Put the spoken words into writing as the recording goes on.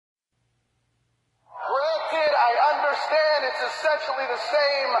understand it's essentially the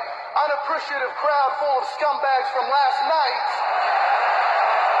same unappreciative crowd full of scumbags from last night.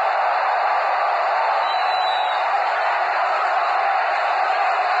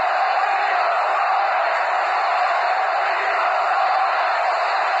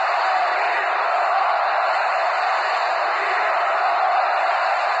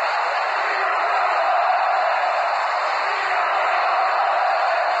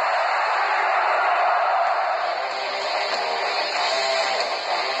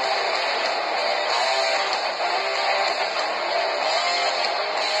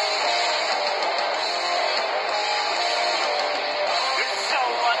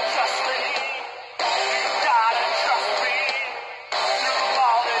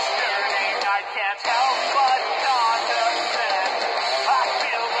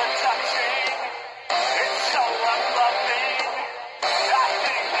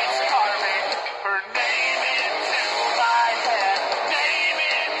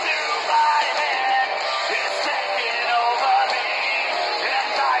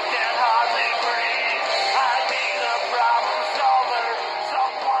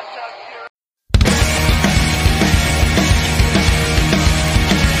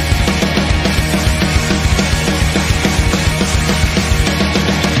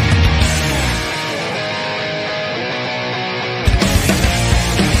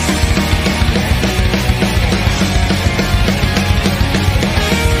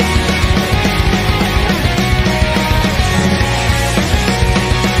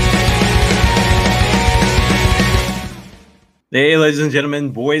 Hey, ladies and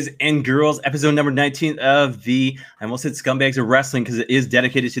gentlemen, boys and girls, episode number 19 of the, I almost said Scumbags of Wrestling because it is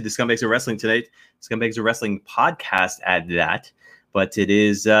dedicated to the Scumbags of Wrestling tonight. Scumbags of Wrestling podcast at that. But it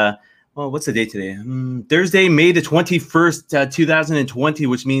is, what's the date today? Thursday, May the 21st, 2020,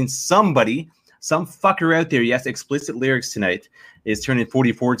 which means somebody, some fucker out there, yes, explicit lyrics tonight, is turning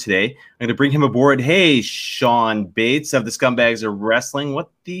 44 today. I'm going to bring him aboard. Hey, Sean Bates of the Scumbags of Wrestling.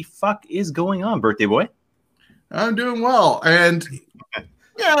 What the fuck is going on, birthday boy? I'm doing well, and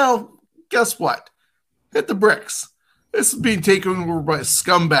guess what? Hit the bricks. This is being taken over by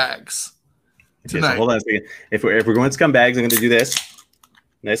scumbags tonight. Okay, so hold on a second. If we're going scumbags, I'm going to do this.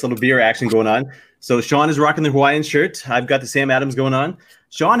 Nice little beer action going on. So Sean is rocking the Hawaiian shirt. I've got the Sam Adams going on.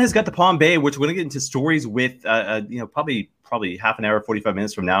 Sean has got the Palm Bay, which we're going to get into stories with. Probably half an hour, 45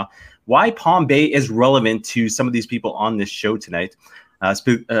 minutes from now. Why Palm Bay is relevant to some of these people on this show tonight.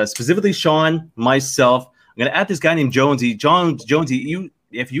 Specifically, Sean, myself. I'm going to add this guy named Jonesy. Jonesy,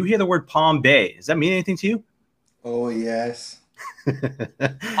 if you hear the word Palm Bay, does that mean anything to you? Oh, yes.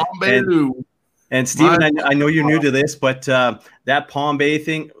 Palm Bay. And Steven, I know you're new to this, but that Palm Bay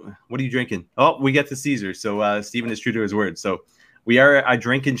thing, what are you drinking? Oh, we get the Caesar. So Steven is true to his word. So we are a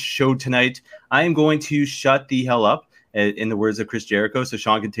drinking show tonight. I am going to shut the hell up, in the words of Chris Jericho, so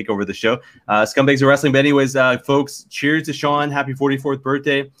Sean can take over the show. Scumbags of Wrestling. But anyways, folks, cheers to Sean. Happy 44th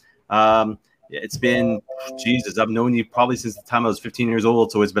birthday. It's been, Jesus, I've known you probably since the time I was 15 years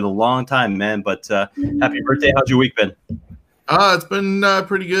old, so it's been a long time, man. But happy birthday. How's your week been? It's been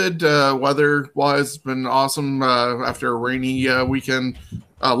pretty good. Weather-wise, it's been awesome after a rainy weekend,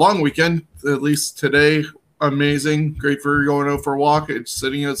 long weekend, at least today. Amazing. Great for going out for a walk. It's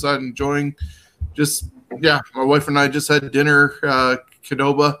sitting outside enjoying. My wife and I just had dinner,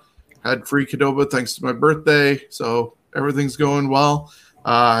 Qdoba. Had free Qdoba thanks to my birthday, so everything's going well.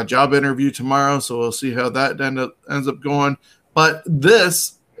 Job interview tomorrow, so we'll see how that ends up going. But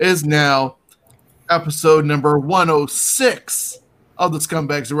this is now episode number 106 of the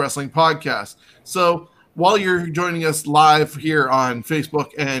Scumbags of Wrestling podcast. So while you're joining us live here on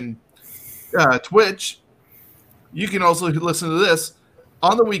Facebook and Twitch, you can also listen to this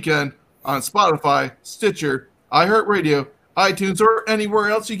on the weekend on Spotify, Stitcher, iHeartRadio, iTunes, or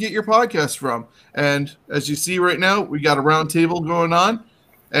anywhere else you get your podcast from. And as you see right now, we got a round table going on.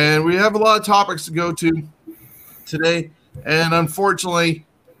 And we have a lot of topics to go to today. And unfortunately,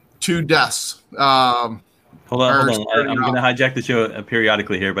 2 deaths. Hold on. I'm going to hijack the show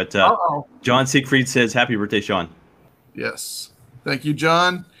periodically here. But John Siegfried says, happy birthday, Sean. Yes. Thank you,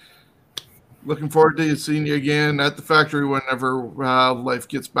 John. Looking forward to seeing you again at the factory whenever life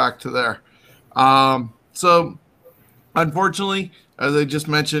gets back to there. So, unfortunately, as I just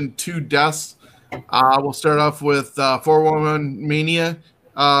mentioned, 2 deaths. We'll start off with 411 Mania.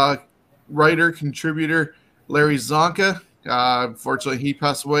 Writer, contributor Larry Zonka. Unfortunately, he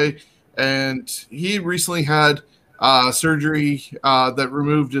passed away, and he recently had surgery that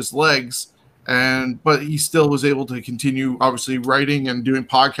removed his legs, but he still was able to continue, obviously, writing and doing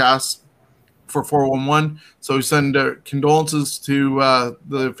podcasts for 411. So we send condolences to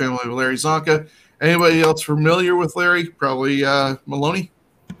the family of Larry Csonka. Anybody else familiar with Larry? Probably Maloney.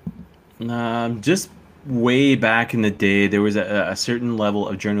 Just way back in the day, there was a certain level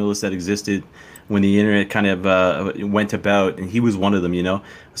of journalists that existed when the internet kind of went about, and he was one of them, you know.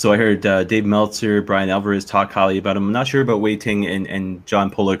 So I heard Dave Meltzer, Brian Alvarez talk highly about him. I'm not sure about Wei Ting and John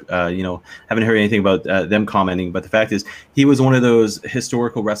Pollock. You know, haven't heard anything about them commenting. But the fact is, he was one of those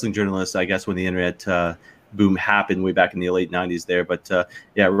historical wrestling journalists, I guess, when the internet boom happened way back in the late 90s there. But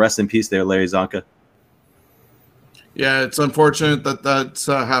yeah, rest in peace there, Larry Csonka. Yeah, it's unfortunate that that's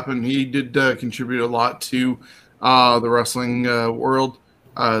happened. He did contribute a lot to the wrestling world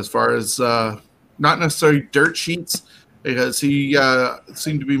as far as not necessarily dirt sheets, because he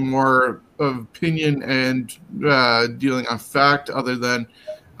seemed to be more of opinion and dealing on fact, other than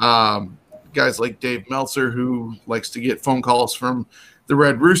guys like Dave Meltzer, who likes to get phone calls from the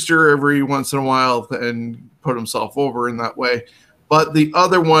Red Rooster every once in a while and put himself over in that way. But the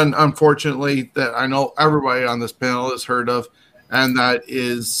other one, unfortunately, that I know everybody on this panel has heard of, and that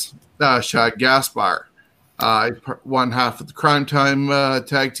is Shad Gaspar. One half of the Crime Time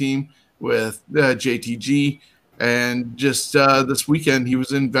tag team with JTG. And just this weekend, he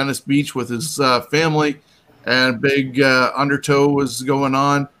was in Venice Beach with his family, and a big undertow was going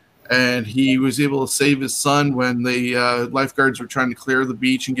on. And he was able to save his son when the lifeguards were trying to clear the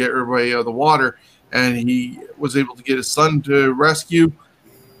beach and get everybody out of the water. And he was able to get his son to rescue,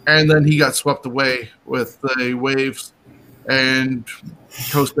 and then he got swept away with the waves, and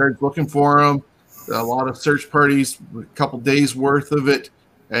Coast Guard's looking for him. A lot of search parties, a couple days worth of it,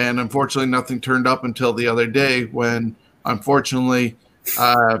 and unfortunately nothing turned up until the other day when, unfortunately,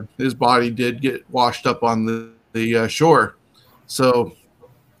 his body did get washed up on the shore. So,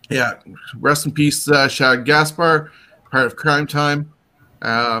 yeah, rest in peace, Shad Gaspar, part of Crime Time.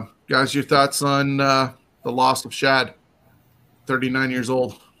 Guys, your thoughts on the loss of Shad, 39 years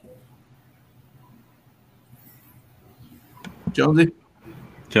old. Jonesy?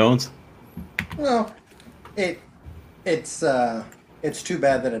 Jones? Well, it's too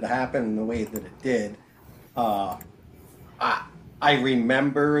bad that it happened the way that it did. I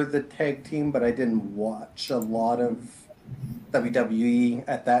remember the tag team, but I didn't watch a lot of WWE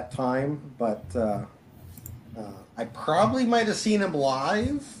at that time. But I probably might have seen him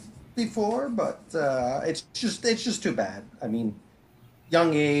live before, but it's just too bad. I mean,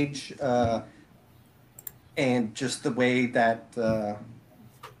 young age, and just the way that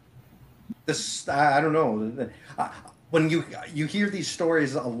this, I don't know. When you hear these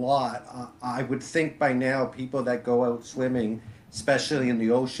stories a lot, I would think by now people that go out swimming, especially in the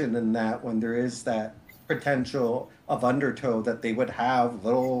ocean, and that when there is that potential of undertow, that they would have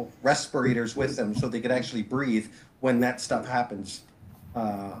little respirators with them so they could actually breathe when that stuff happens.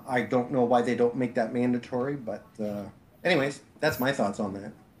 I don't know why they don't make that mandatory, but anyways, that's my thoughts on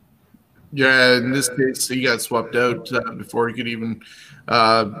that. Yeah, in this case, he got swept out before he could even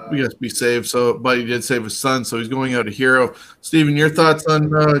be saved. So, but he did save his son, so he's going out a hero. Steven, your thoughts on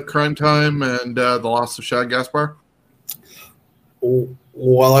Crime Time and the loss of Shad Gaspar?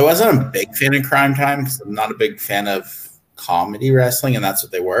 Well, I wasn't a big fan of Crime Time because I'm not a big fan of comedy wrestling, and that's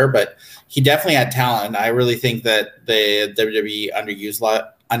what they were. But he definitely had talent. I really think that the WWE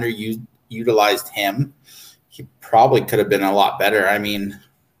underutilized him. He probably could have been a lot better. I mean,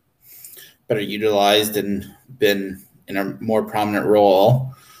 better utilized and been in a more prominent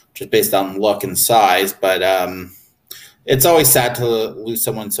role just based on look and size. But it's always sad to lose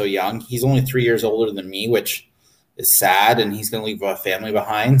someone so young. He's only 3 years older than me, which is sad, and he's going to leave a family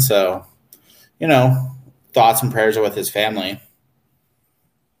behind. So, you know, thoughts and prayers are with his family.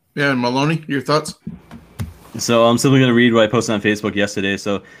 Yeah, and Maloney, your thoughts? So I'm simply going to read what I posted on Facebook yesterday.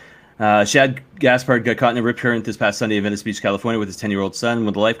 So Shad Gaspar got caught in a rip current this past Sunday in Venice Beach, California, with his 10-year-old son.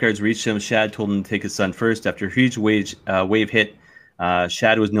 When the lifeguards reached him, Shad told him to take his son first. After a huge wave hit,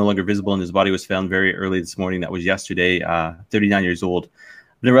 Shad was no longer visible, and his body was found very early this morning. That was yesterday, 39 years old.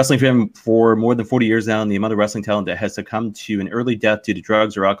 I've been a wrestling fan for more than 40 years now, and the amount of wrestling talent that has succumbed to an early death due to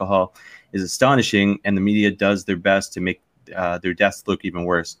drugs or alcohol is astonishing, and the media does their best to make their deaths look even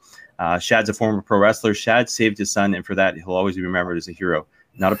worse. Shad's a former pro wrestler. Shad saved his son, and for that, he'll always be remembered as a hero.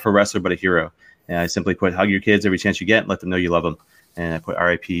 Not a pro wrestler, but a hero. And I simply put, hug your kids every chance you get, and let them know you love them. And I put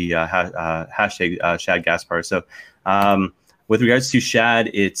RIP hashtag Shad Gaspar. So with regards to Shad,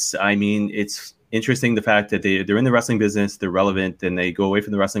 it's interesting the fact that they're in the wrestling business, they're relevant, and they go away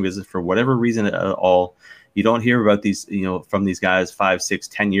from the wrestling business for whatever reason at all. You don't hear about these, from these guys 5, 6,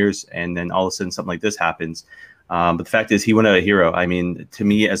 10 years, and then all of a sudden something like this happens. But the fact is, he went out a hero. I mean, to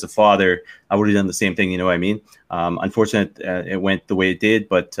me, as a father, I would have done the same thing. You know what I mean? Unfortunate, it went the way it did,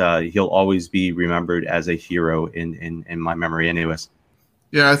 but he'll always be remembered as a hero in my memory, anyways.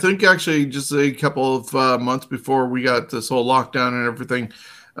 Yeah, I think actually just a couple of months before we got this whole lockdown and everything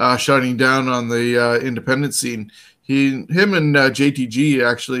shutting down on the independent scene, him and JTG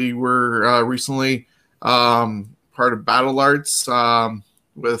actually were recently part of Battle Arts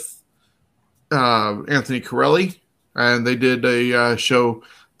with Anthony Corelli, and they did a show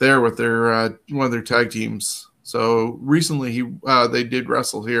there with their one of their tag teams. So recently they did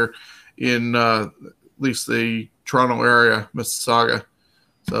wrestle here in at least the Toronto area, Mississauga.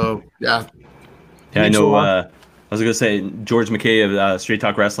 So yeah, I know. I was going to say George McKay of Straight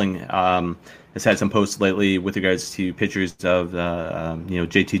Talk Wrestling has had some posts lately with regards to pictures of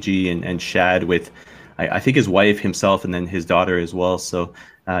JTG and Shad with, I think, his wife, himself, and then his daughter as well. So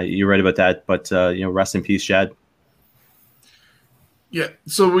you're right about that. But rest in peace, Shad. Yeah.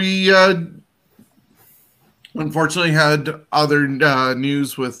 So we unfortunately had other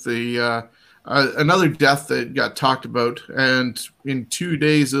news with the. Another death that got talked about, and in 2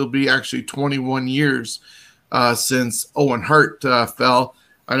 days it'll be actually 21 years since Owen Hart fell.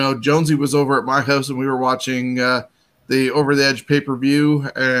 I know Jonesy was over at my house and we were watching the Over the Edge pay-per-view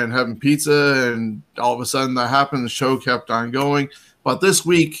and having pizza, and all of a sudden that happened. The show kept on going. But this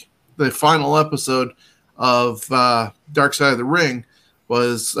week, the final episode of Dark Side of the Ring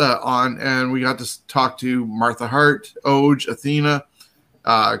was on, and we got to talk to Martha Hart, Oj, Athena.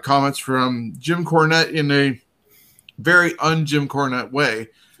 Comments from Jim Cornette in a very un-Jim Cornette way,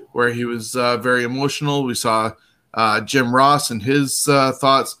 where he was very emotional. We saw Jim Ross and his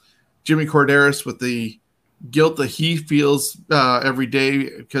thoughts. Jimmy Corderas with the guilt that he feels every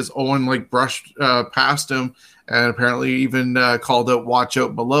day because Owen brushed past him and apparently even called out "Watch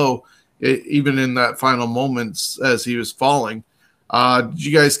out below," even in that final moments as he was falling. Did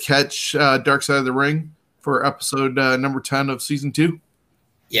you guys catch Dark Side of the Ring for episode number 10 of season 2?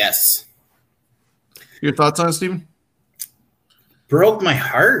 Yes. Your thoughts on it, Steven? Broke my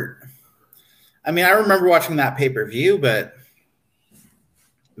heart. I mean, I remember watching that pay-per-view, but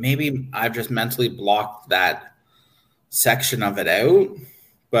maybe I've just mentally blocked that section of it out.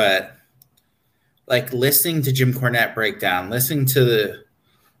 But listening to Jim Cornette break down, listening to the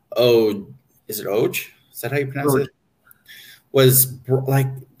is it Oj? Is that how you pronounce it? Was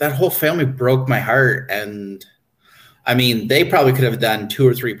that whole family broke my heart. And I mean, they probably could have done 2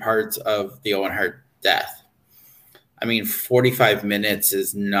 or 3 parts of the Owen Hart death. I mean, 45 minutes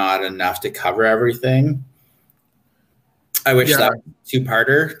is not enough to cover everything. I wish that was a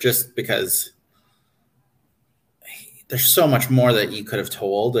 2-parter, just because there's so much more that you could have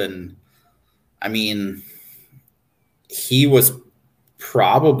told. And I mean, he was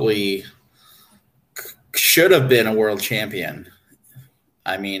probably should have been a world champion.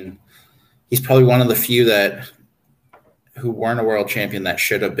 I mean, he's probably one of the few who weren't a world champion that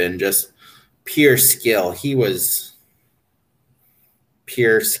should have been. Just pure skill. He was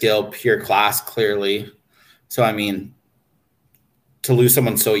pure skill, pure class, clearly. So, I mean, to lose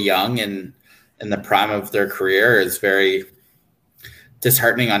someone so young and in the prime of their career is very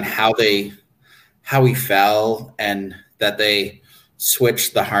disheartening on how he fell, and that they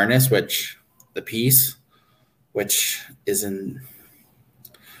switched the harness, the piece, which isn't.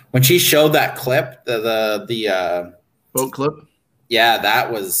 When she showed that clip, the boat clip. Yeah,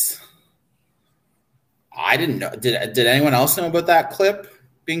 that was. I didn't know. Did anyone else know about that clip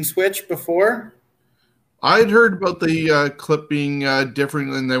being switched before? I'd heard about the clip being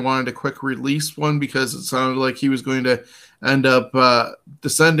different, and they wanted a quick release one because it sounded like he was going to end up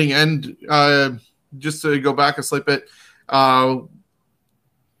descending. And just to go back a slight bit,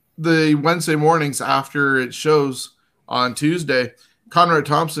 the Wednesday mornings after it shows on Tuesday, Conrad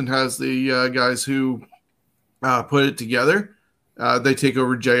Thompson has the guys who put it together. They take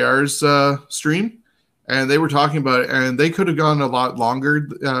over JR's stream, and they were talking about it, and they could have gone a lot longer.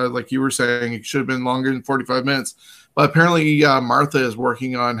 Like you were saying, it should have been longer than 45 minutes. But apparently Martha is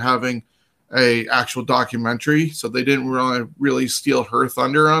working on having a actual documentary, so they didn't really steal her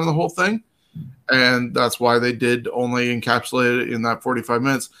thunder on the whole thing. And that's why they did only encapsulate it in that 45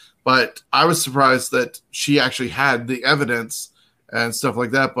 minutes. But I was surprised that she actually had the evidence and stuff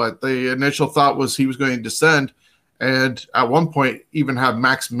like that. But the initial thought was he was going to descend, and at one point even have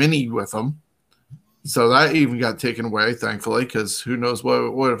Max Mini with him. So that even got taken away, thankfully, because who knows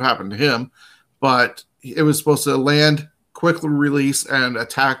what would have happened to him. But it was supposed to land, quickly release, and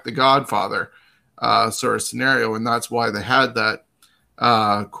attack the Godfather sort of scenario. And that's why they had that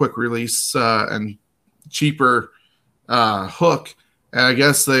quick release and cheaper hook. And I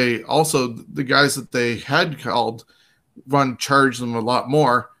guess they also, the guys that they had called charged them a lot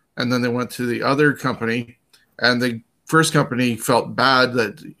more. And then they went to the other company, and the first company felt bad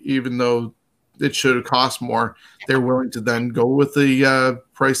that even though it should have cost more, they're willing to then go with the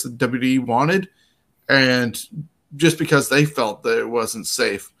price that WWE wanted. And just because they felt that it wasn't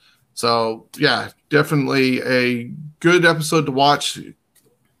safe. So, yeah, definitely a good episode to watch.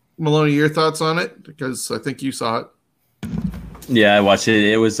 Maloney, your thoughts on it? Because I think you saw it. Yeah, I watched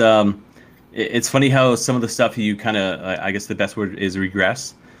it. It was it's funny how some of the stuff you kind of, I guess the best word is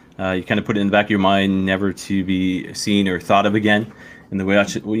regress. You kind of put it in the back of your mind, never to be seen or thought of again. And the way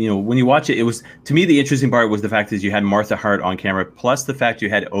when you watch it, it was, to me, the interesting part was the fact is you had Martha Hart on camera, plus the fact you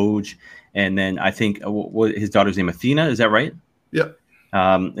had Oj, and then I think what his daughter's name, Athena, is that right? Yep.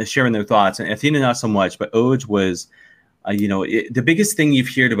 Sharing their thoughts, and Athena not so much, but Oj was, the biggest thing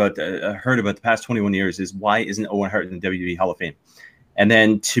you've heard about the past 21 years is why isn't Owen Hart in the WWE Hall of Fame? And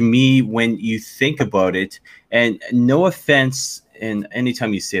then to me, when you think about it, and no offense, and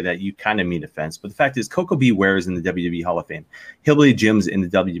anytime you say that, you kind of mean offense, but the fact is Coco Beware is in the WWE Hall of Fame. Hillbilly Jim's in the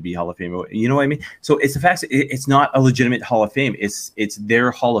WWE Hall of Fame. You know what I mean? So it's the fact it's not a legitimate Hall of Fame. It's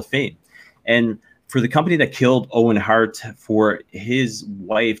their Hall of Fame. And for the company that killed Owen Hart, for his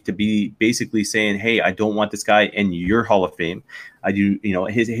wife to be basically saying, hey, I don't want this guy in your Hall of Fame. I do,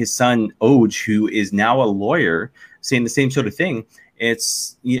 his son, Oj, who is now a lawyer, saying the same sort of thing.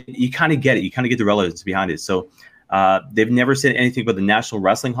 It's, you kind of get it. You kind of get the relevance behind it. So they've never said anything about the National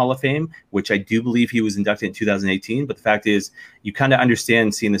Wrestling Hall of Fame, which I do believe he was inducted in 2018. But the fact is, you kind of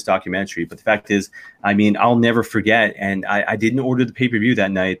understand seeing this documentary. But the fact is, I mean, I'll never forget. And I didn't order the pay-per-view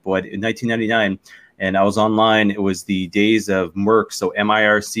that night, but in 1999, and I was online. It was the days of Merc, so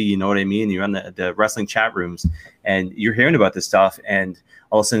MIRC, you know what I mean? You're on the wrestling chat rooms, and you're hearing about this stuff, and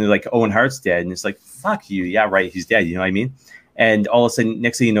all of a sudden, like, Owen Hart's dead. And it's like, fuck you. Yeah, right, he's dead. You know what I mean? And all of a sudden,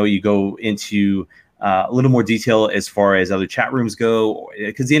 next thing you know, you go into a little more detail as far as other chat rooms go,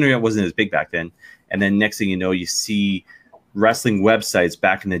 because the internet wasn't as big back then. And then next thing you know, you see wrestling websites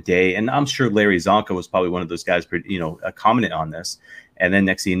back in the day. And I'm sure Larry Zonka was probably one of those guys, commented on this. And then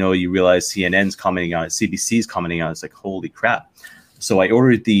next thing you know, you realize CNN's commenting on it, CBC's commenting on it. It's like, holy crap. So I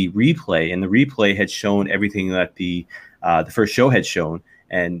ordered the replay, and the replay had shown everything that the first show had shown.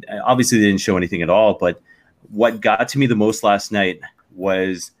 And obviously they didn't show anything at all. But what got to me the most last night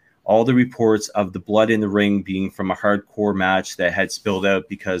was all the reports of the blood in the ring being from a hardcore match that had spilled out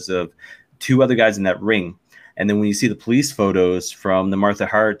because of two other guys in that ring. And then when you see the police photos from the Martha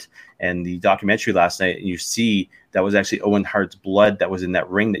Hart and the documentary last night, and you see that was actually Owen Hart's blood that was in that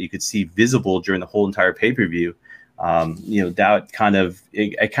ring that you could see visible during the whole entire pay-per-view. That kind of,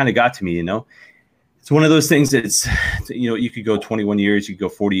 it kind of got to me, It's one of those things that's, you could go 21 years, you could go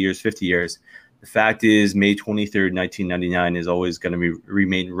 40 years, 50 years. The fact is, May 23rd, 1999 is always going to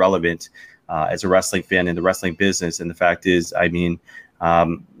remain relevant as a wrestling fan in the wrestling business. And the fact is, I mean,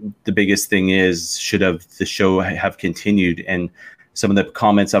 the biggest thing is, should have the show have continued? And some of the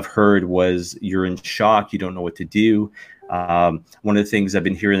comments I've heard was, you're in shock, you don't know what to do. One of the things I've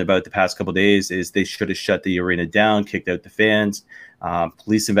been hearing about the past couple of days is they should have shut the arena down, kicked out the fans.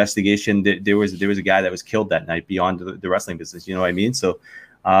 Police investigation. There was a guy that was killed that night beyond the wrestling business. You know what I mean? So,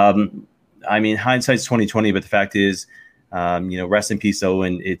 I mean, hindsight's 2020, but the fact is, rest in peace,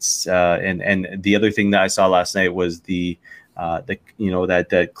 Owen. It's and the other thing that I saw last night was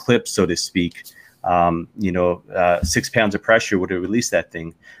that clip, so to speak. 6 pounds of pressure would have released that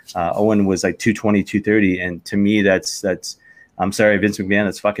thing. Owen was like 220, 230, and to me, that's. I'm sorry, Vince McMahon.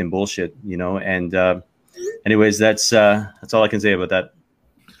 That's fucking bullshit. And anyways, that's all I can say about that.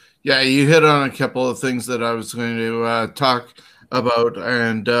 Yeah, you hit on a couple of things that I was going to talk about,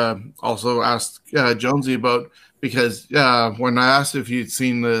 and also asked Jonesy about, because when I asked if you'd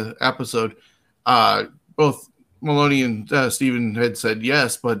seen the episode, both Maloney and Steven had said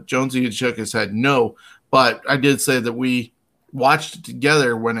yes, but Jonesy had shook his head no. But I did say that we watched it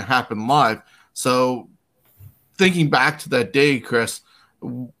together when it happened live. So thinking back to that day, Chris,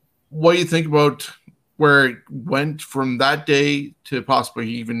 what do you think about where it went from that day to possibly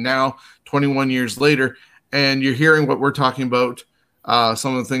even now, 21 years later? And you're hearing what we're talking about,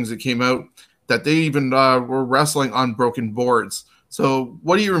 some of the things that came out, that they even were wrestling on broken boards. So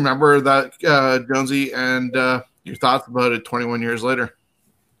what do you remember of that, Jonesy, and your thoughts about it 21 years later?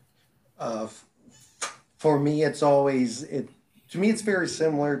 For me, it's always, to me, it's very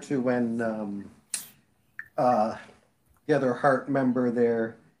similar to when the other Hart member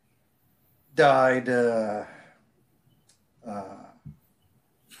there died. Can't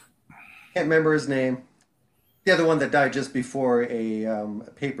remember his name. The other one that died just before a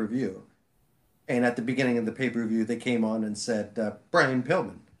pay-per-view. And at the beginning of the pay-per-view, they came on and said Brian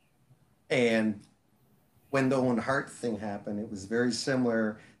Pillman. And when the Owen Hart thing happened, it was very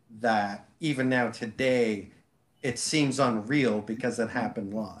similar. That even now today, it seems unreal because it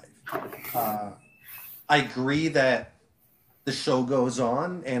happened live. I agree that the show goes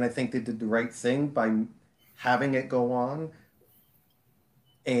on, and I think they did the right thing by having it go on.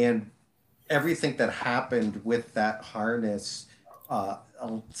 And everything that happened with that harness,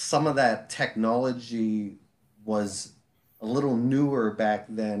 some of that technology was a little newer back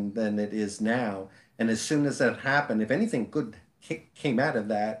then than it is now. And as soon as that happened, if anything good came out of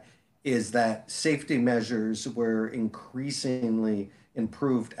that, is that safety measures were increasingly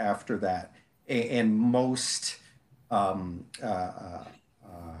improved after that. And most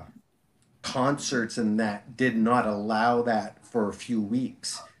concerts and that did not allow that for a few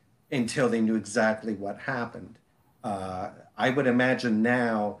weeks until they knew exactly what happened. I would imagine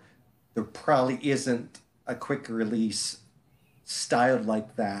now there probably isn't a quick release styled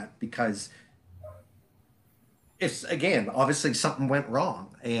like that because it's, again, obviously something went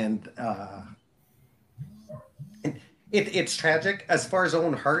wrong. And it's tragic. As far as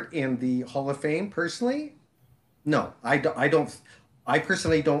Owen Hart in the Hall of Fame, personally, no, I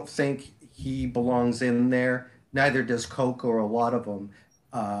personally don't think he belongs in there. Neither does Coke or a lot of them.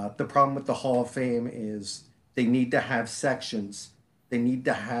 The problem with the Hall of Fame is they need to have sections. They need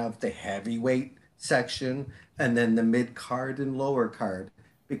to have the heavyweight section and then the mid card and lower card,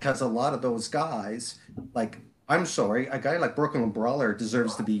 because a lot of those guys, like, I'm sorry, a guy like Brooklyn Brawler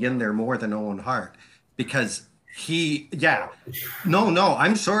deserves to be in there more than Owen Hart because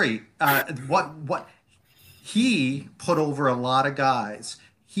I'm sorry. What he put over a lot of guys.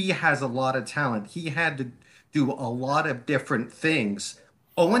 He has a lot of talent. He had to do a lot of different things.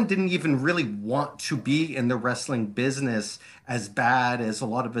 Owen didn't even really want to be in the wrestling business as bad as a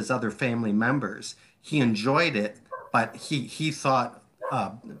lot of his other family members. He enjoyed it, but he thought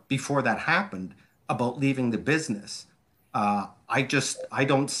before that happened about leaving the business. I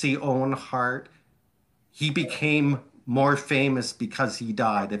don't see Owen Hart. He became more famous because he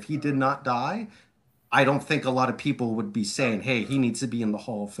died. If he did not die, I don't think a lot of people would be saying, hey, he needs to be in the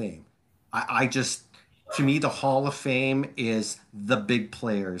Hall of Fame. To me, the Hall of Fame is the big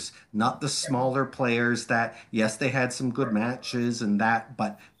players, not the smaller players that, yes, they had some good matches and that,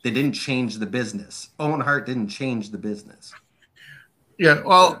 but they didn't change the business. Owen Hart didn't change the business. Yeah,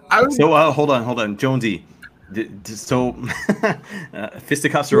 well, hold on, Jonesy. So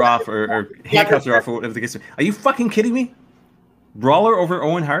fisticuffs are off, or handcuffs are off, or whatever the case. Are you fucking kidding me? Brawler over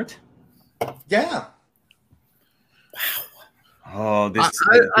Owen Hart? Yeah. Wow. Oh,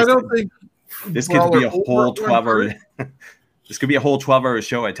 I don't think this could be a whole 12-hour. This could be a whole 12-hour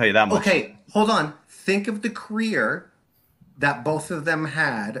show. I tell you that much. Okay, hold on. Think of the career that both of them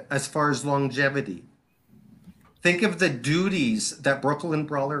had as far as longevity. Think of the duties that Brooklyn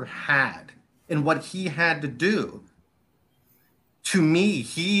Brawler had and what he had to do. To me,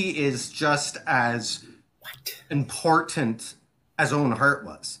 he is just as important as Owen Hart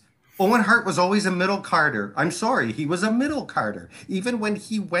was. Owen Hart was always a middle carder. I'm sorry, he was a middle carder. Even when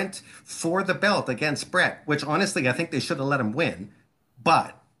he went for the belt against Brett, which honestly I think they should have let him win,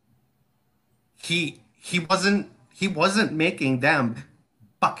 but he wasn't making them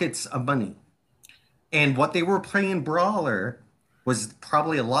buckets of money. And what they were playing Brawler was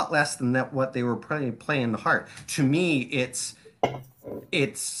probably a lot less than that what they were playing Hart. To me, it's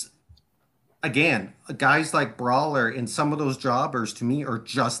again, guys like Brawler and some of those jobbers to me are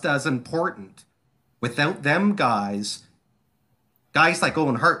just as important. Without them guys like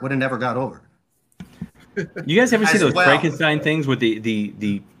Owen Hart would have never got over. You guys ever see those Frankenstein things with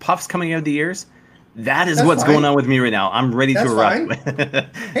the puffs coming out of the ears? That's what's going on with me right now. I'm ready to erupt.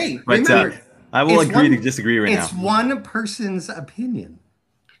 Hey, but, remember, I will agree to disagree right now. It's one person's opinion.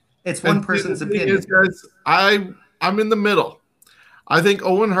 It's one person's opinion. Guys, I'm in the middle. I think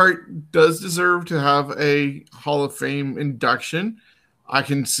Owen Hart does deserve to have a Hall of Fame induction. I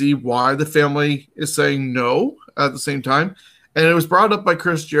can see why the family is saying no at the same time. And it was brought up by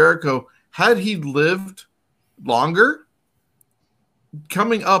Chris Jericho. Had he lived longer,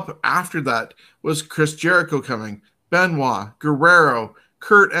 coming up after that was Chris Jericho coming, Benoit, Guerrero,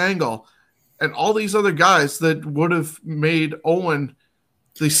 Kurt Angle, and all these other guys that would have made Owen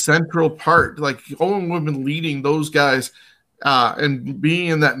the central part. Like, Owen would have been leading those guys and being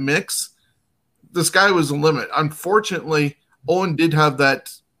in that mix. The sky was the limit. Unfortunately, Owen did have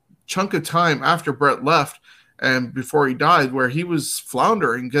that chunk of time after Brett left and before he died where he was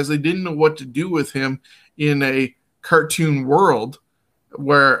floundering because they didn't know what to do with him in a cartoon world,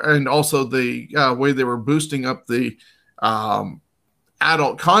 and also the way they were boosting up the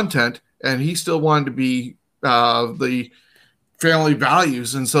adult content. and he still wanted to be the family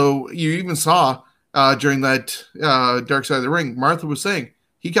values. And so you even saw during that Dark Side of the Ring, Martha was saying,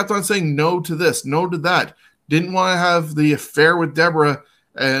 he kept on saying no to this, no to that. Didn't want to have the affair with Deborah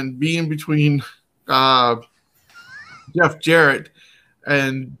and be in between Jeff Jarrett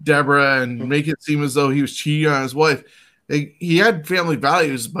and Deborah and make it seem as though he was cheating on his wife. He had family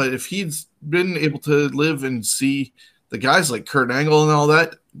values, but if he'd been able to live and see the guys like Kurt Angle and all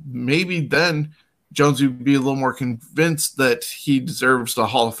that, maybe then Jonesy would be a little more convinced that he deserves the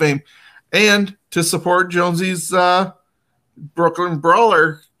Hall of Fame. And to support Jonesy's Brooklyn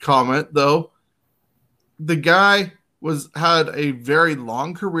Brawler comment, though, the guy had a very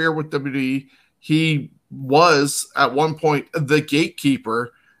long career with WWE. He was at one point the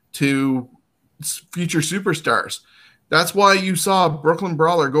gatekeeper to future superstars. That's why you saw Brooklyn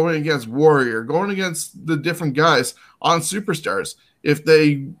Brawler going against Warrior, going against the different guys on superstars. If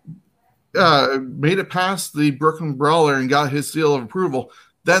they made it past the Brooklyn Brawler and got his seal of approval,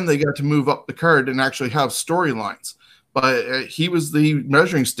 then they got to move up the card and actually have storylines. But he was the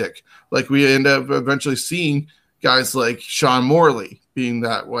measuring stick. Like we end up eventually seeing guys like Sean Morley being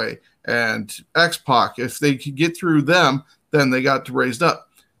that way and X-Pac. If they could get through them, then they got to raised up.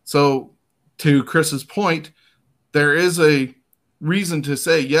 So to Chris's point, there is a reason to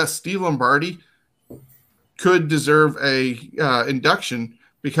say, yes, Steve Lombardi could deserve a induction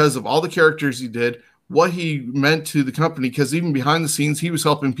because of all the characters he did, what he meant to the company, because even behind the scenes, he was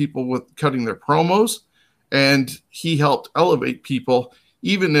helping people with cutting their promos, and he helped elevate people,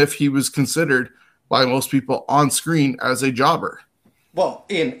 even if he was considered by most people on screen as a jobber. Well,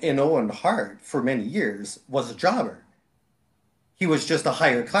 in Owen Hart, for many years, was a jobber. He was just a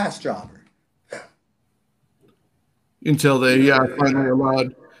higher class jobber. Until they finally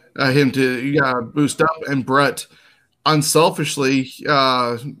allowed him to boost up, and Brett unselfishly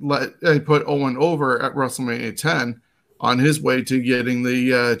put Owen over at WrestleMania 10 on his way to getting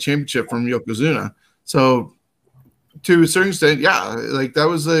the championship from Yokozuna. So to a certain extent, yeah, like that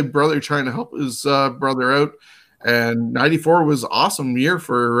was a brother trying to help his brother out, and 94 was an awesome year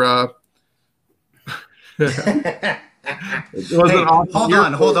for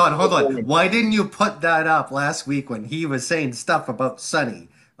Hold on. Why didn't you put that up last week when he was saying stuff about Sonny?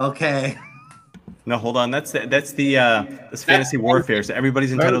 Okay. No, hold on. That's fantasy warfare. So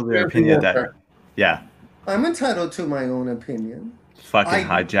everybody's entitled to their opinion. Yeah. I'm entitled to my own opinion. Fucking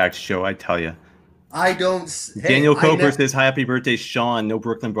hijacked show, I tell you. I don't. Daniel Coker says, "Happy birthday, Sean." No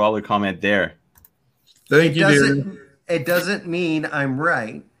Brooklyn Brawler comment there. Thank you, dude. It doesn't mean I'm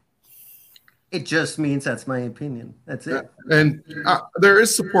right. It just means that's my opinion. That's it. And there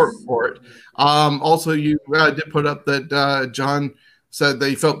is support for it. Also, you did put up that John said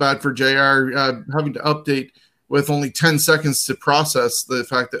they felt bad for JR having to update with only 10 seconds to process the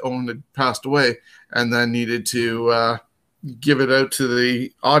fact that Owen had passed away, and then needed to give it out to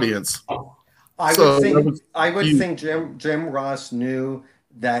the audience. I would think Jim Ross knew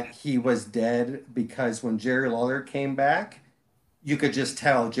that he was dead, because when Jerry Lawler came back, you could just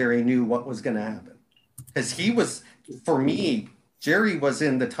tell Jerry knew what was going to happen. Because he was, for me, Jerry was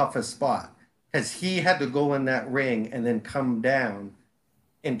in the toughest spot, because he had to go in that ring and then come down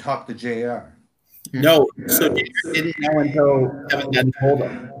and talk to JR. No, so JR didn't know until Kevin Dunn told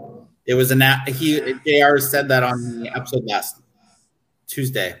him. It was JR said that on the episode last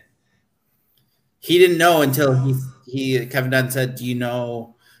Tuesday. He didn't know until Kevin Dunn said, "Do you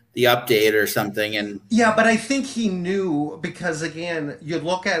know the update or something?" And yeah, but I think he knew, because again, you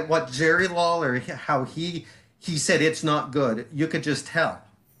look at what Jerry Lawler, how he said it's not good. You could just tell.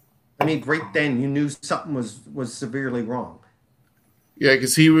 I mean, right then you knew something was severely wrong. Yeah,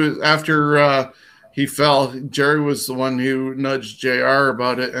 because he was, after he fell, Jerry was the one who nudged JR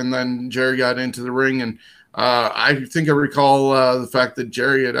about it, and then Jerry got into the ring, and I think I recall the fact that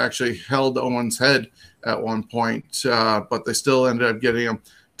Jerry had actually held Owen's head at one point, but they still ended up getting him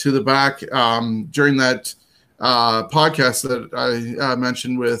to the back. During that podcast that I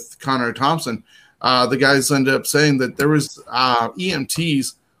mentioned with Connor Thompson, the guys ended up saying that there was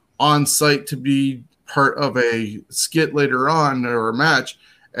EMTs on site to be part of a skit later on, or a match,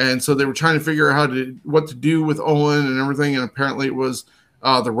 and so they were trying to figure out what to do with Owen and everything, and apparently it was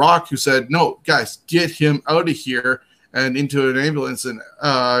The Rock who said, "No, guys, get him out of here," and into an ambulance, and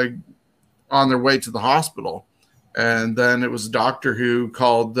on their way to the hospital. And then it was a doctor who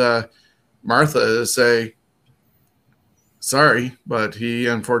called Martha to say, sorry, but he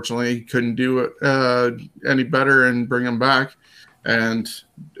unfortunately couldn't do it any better and bring him back, and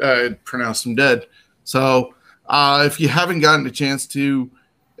pronounced him dead. So if you haven't gotten a chance to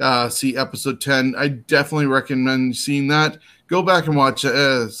see episode 10. I definitely recommend seeing that. Go back and watch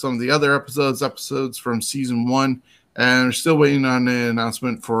some of the other episodes from season 1, and we're still waiting on an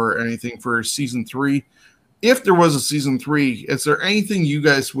announcement for anything for season 3. If there was a season 3, is there anything you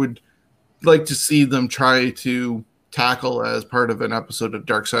guys would like to see them try to tackle as part of an episode of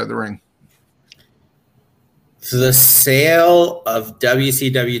Dark Side of the Ring? So the sale of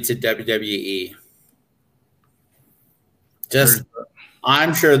WCW to WWE.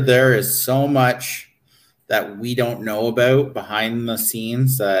 I'm sure there is so much that we don't know about behind the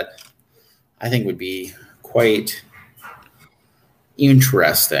scenes that I think would be quite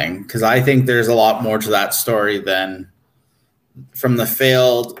interesting, because I think there's a lot more to that story than from the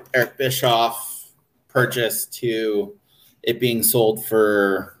failed Eric Bischoff purchase to it being sold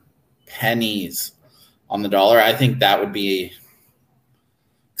for pennies on the dollar. I think that would be,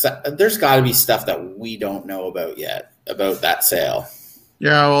 there's got to be stuff that we don't know about yet about that sale.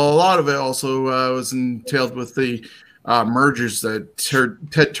 Yeah, well, a lot of it also was entailed with the mergers that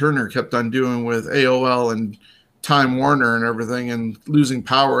Ted Turner kept on doing with AOL and Time Warner and everything, and losing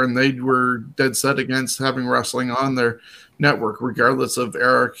power. And they were dead set against having wrestling on their network, regardless of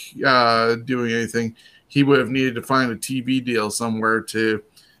Eric doing anything. He would have needed to find a TV deal somewhere to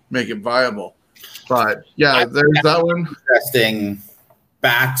make it viable. But yeah, there's that one. Interesting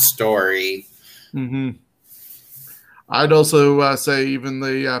backstory. Mm-hmm. I'd also say even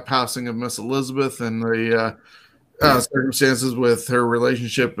the passing of Miss Elizabeth and the circumstances with her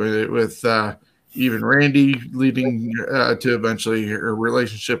relationship with even Randy, leading to eventually her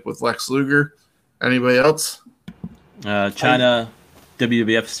relationship with Lex Luger. Anybody else? China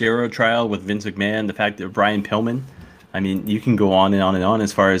WWF steroid trial with Vince McMahon, the fact that Brian Pillman. I mean, you can go on and on and on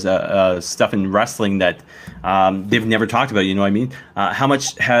as far as stuff in wrestling that they've never talked about, you know what I mean? How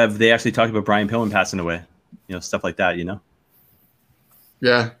much have they actually talked about Brian Pillman passing away? You know, stuff like that, you know?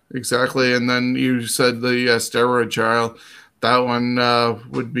 Yeah, exactly. And then you said the steroid trial. That one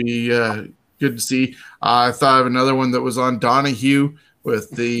would be good to see. I thought of another one that was on Donahue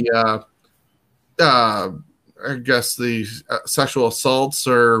with the, I guess, the sexual assaults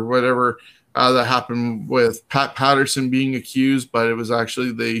or whatever that happened with Pat Patterson being accused, but it was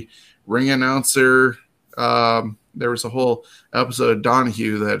actually the ring announcer. There was a whole episode of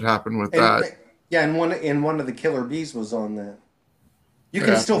Donahue that happened with that. Yeah, and one of the Killer Bees was on that. You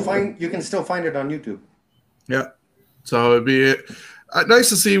can still find it on YouTube. Yeah, so it'd be nice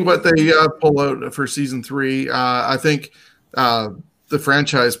to see what they pull out for season 3. I think the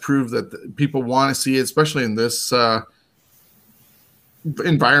franchise proved that people want to see it, especially in this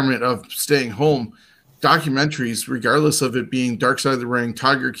environment of staying home. Documentaries, regardless of it being Dark Side of the Ring,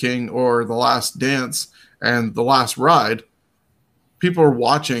 Tiger King, or The Last Dance and The Last Ride, people are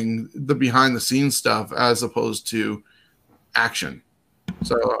watching the behind the scenes stuff as opposed to action.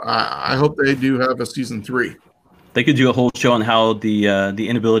 So I hope they do have a season 3. They could do a whole show on how the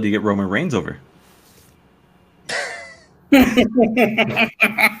inability to get Roman Reigns over.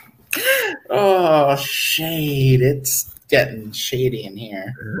 Oh, shade. It's getting shady in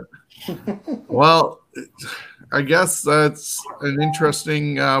here. Well, I guess that's an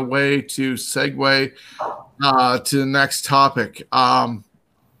interesting way to segue to the next topic.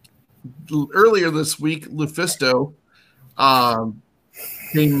 Earlier this week, Lufisto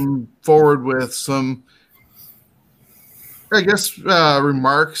came forward with some, I guess,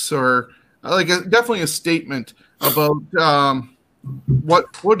 remarks or definitely a statement about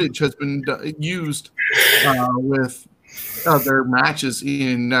what footage has been used with their matches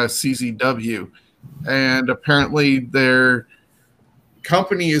in CZW. And apparently their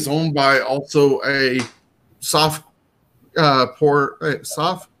company is owned by also a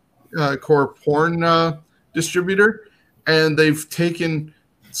core porn distributor, and they've taken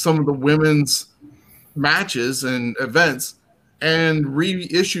some of the women's matches and events and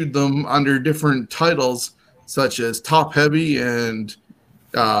reissued them under different titles such as Top Heavy and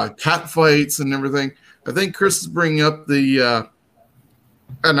Cat Fights and everything. I think Chris is bringing up the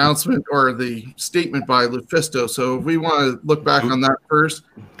announcement or the statement by Lufisto. So if we want to look back on that first.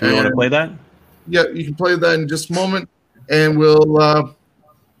 Do you want to play that? Yeah, you can play that in just a moment. And we'll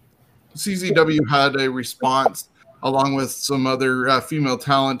CZW had a response along with some other female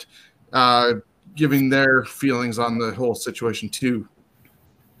talent giving their feelings on the whole situation too.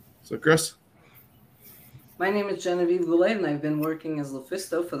 So Chris? My name is Genevieve Goulet, and I've been working as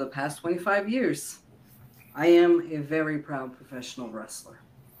Lufisto for the past 25 years. I am a very proud professional wrestler.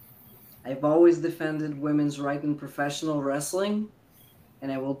 I've always defended women's right in professional wrestling,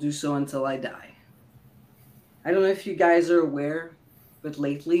 and I will do so until I die. I don't know if you guys are aware, but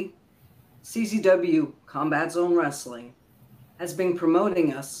lately, CZW, Combat Zone Wrestling, has been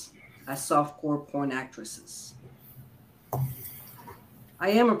promoting us as softcore porn actresses. I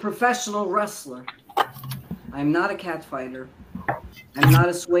am a professional wrestler. I'm not a catfighter. I'm not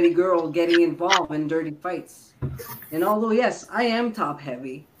a sweaty girl getting involved in dirty fights. And although, yes, I am top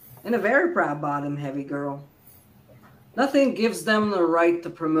heavy and a very proud bottom heavy girl, nothing gives them the right to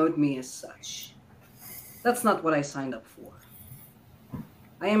promote me as such. That's not what I signed up for.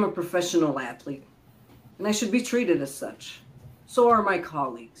 I am a professional athlete, and I should be treated as such. So are my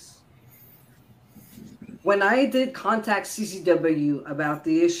colleagues. When I did contact CZW about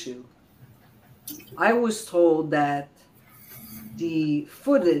the issue, I was told that the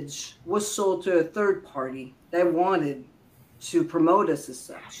footage was sold to a third party that wanted to promote us as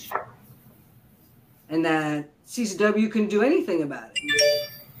such, and that CZW couldn't do anything about it.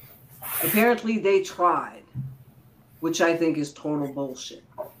 Apparently, they tried, which I think is total bullshit.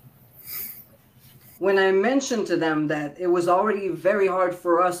 When I mentioned to them that it was already very hard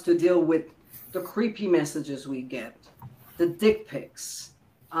for us to deal with the creepy messages we get, the dick pics,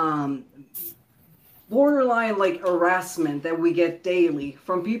 borderline like harassment that we get daily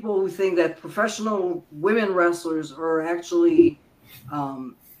from people who think that professional women wrestlers are actually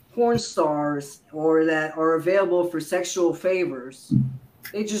porn stars or that are available for sexual favors,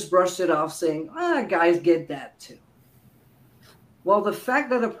 they just brushed it off saying, guys get that too. Well, the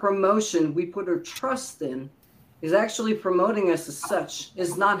fact that a promotion we put our trust in is actually promoting us as such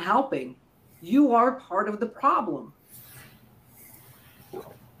is not helping. You are part of the problem.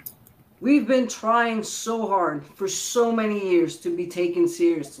 We've been trying so hard for so many years to be taken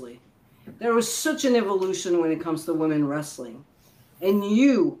seriously. There was such an evolution when it comes to women wrestling. And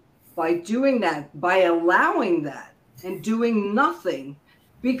you, by doing that, by allowing that, and doing nothing,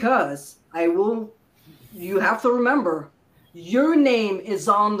 because you have to remember, your name is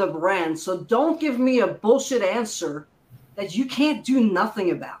on the brand. So don't give me a bullshit answer that you can't do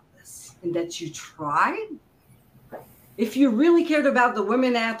nothing about this and that you tried. If you really cared about the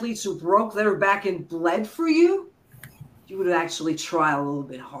women athletes who broke their back and bled for you, you would actually try a little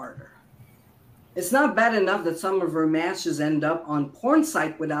bit harder. It's not bad enough that some of our matches end up on porn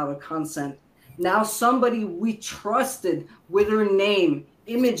site without a consent. Now somebody we trusted with her name,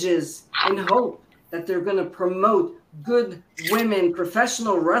 images, and hope that they're going to promote good women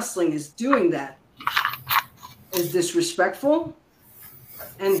professional wrestling is doing that is disrespectful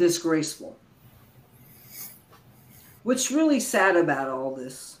and disgraceful. What's really sad about all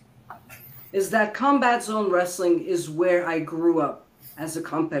this is that Combat Zone Wrestling is where I grew up as a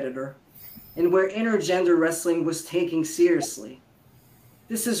competitor and where intergender wrestling was taken seriously.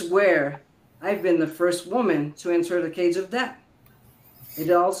 This is where I've been the first woman to enter the cage of death. It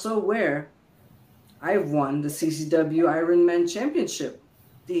is also where I've won the CZW Ironman Championship,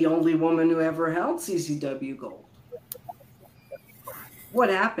 the only woman who ever held CZW gold. What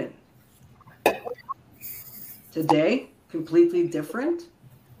happened? Today, completely different.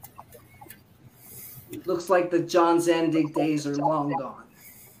 Looks like the John Zandig days are long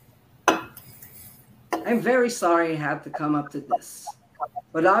gone. I'm very sorry I had to come up to this,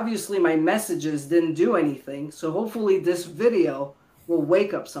 but obviously my messages didn't do anything, so hopefully this video will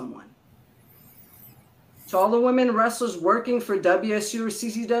wake up someone. To all the women wrestlers working for WSU or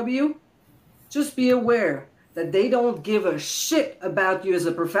CZW, just be aware that they don't give a shit about you as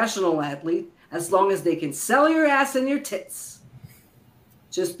a professional athlete as long as they can sell your ass and your tits.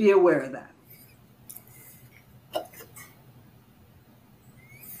 Just be aware of that.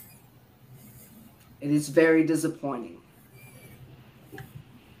 It is very disappointing.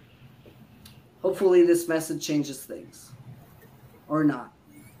 Hopefully this message changes things. Or not.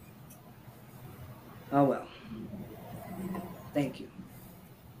 Oh well. Thank you.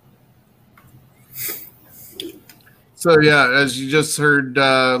 So yeah, as you just heard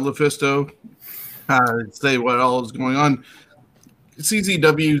Lufisto say what all is going on,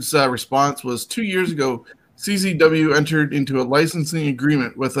 CZW's response was 2 years ago, CZW entered into a licensing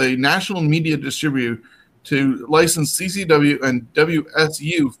agreement with a national media distributor to license CZW and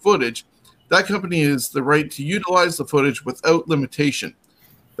WSU footage. That company has the right to utilize the footage without limitation.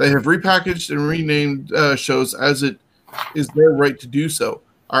 They have repackaged and renamed shows as it is their right to do so.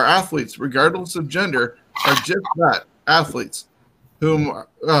 Our athletes, regardless of gender, are just that, athletes, whom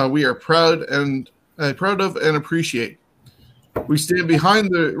we are proud of and appreciate. We stand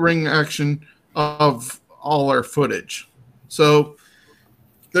behind the ring action of all our footage. So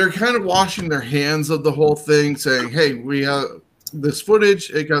they're kind of washing their hands of the whole thing, saying, hey, we have this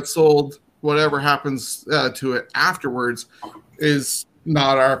footage, it got sold, whatever happens to it afterwards is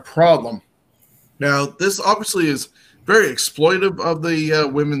not our problem. Now, this obviously is very exploitive of the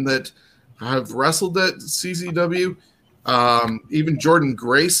women that have wrestled at CZW. Even Jordan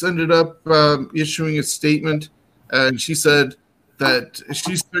Grace ended up issuing a statement, and she said that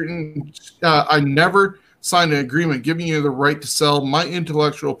she's certain I never signed an agreement giving you the right to sell my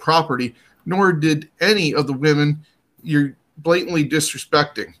intellectual property, nor did any of the women you're blatantly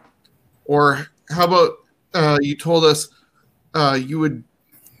disrespecting. Or how about you told us you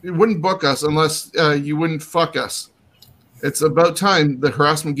wouldn't book us unless you wouldn't fuck us. It's about time the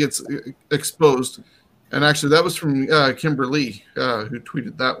harassment gets exposed. And actually, that was from Kimberly, who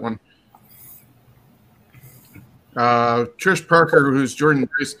tweeted that one. Trish Parker, who's Jordan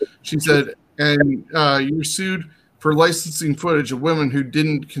Grace, she said, and you were sued for licensing footage of women who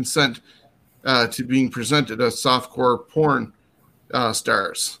didn't consent to being presented as softcore porn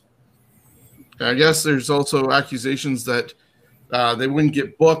stars. I guess there's also accusations that they wouldn't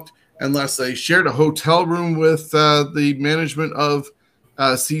get booked unless they shared a hotel room with the management of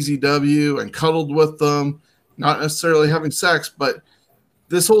CZW and cuddled with them, not necessarily having sex, but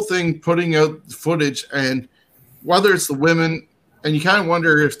this whole thing, putting out footage, and whether it's the women, and you kind of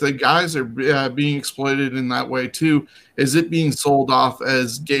wonder if the guys are being exploited in that way too. Is it being sold off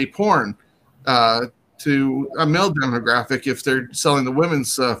as gay porn to a male demographic if they're selling the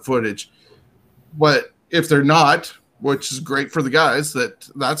women's footage? But if they're not, which is great for the guys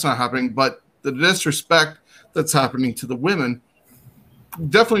that's not happening, but the disrespect that's happening to the women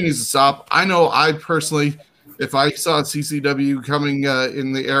definitely needs to stop. I know I personally, if I saw CCW coming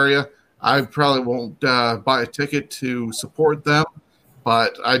in the area, I probably won't buy a ticket to support them,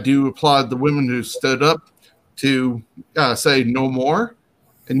 but I do applaud the women who stood up to say no more.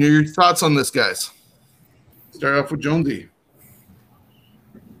 And your thoughts on this, guys? Start off with Jonesy.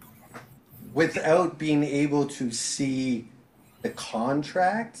 Without being able to see the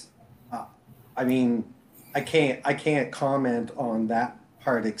contract, I mean, I can't comment on that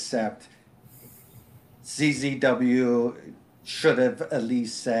part, except CZW should have at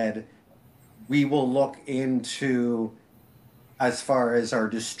least said, we will look into, as far as our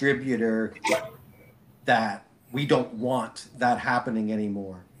distributor, that we don't want that happening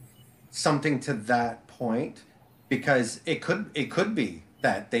anymore. Something to that point, because it could be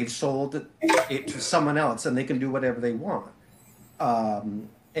that they've sold it to someone else and they can do whatever they want.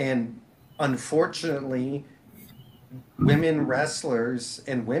 And unfortunately, women wrestlers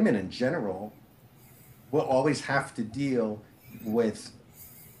and women in general will always have to deal with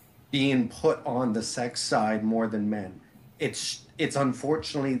being put on the sex side more than men. It's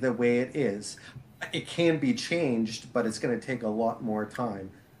unfortunately the way it is. It can be changed, but it's going to take a lot more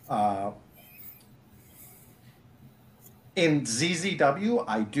time. In ZZW,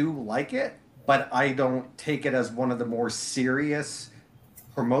 I do like it, but I don't take it as one of the more serious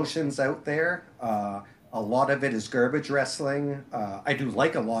promotions out there. A lot of it is garbage wrestling. I do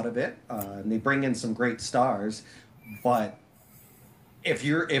like a lot of it, and they bring in some great stars. But if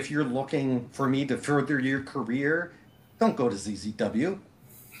you're looking for me to further your career, don't go to ZZW,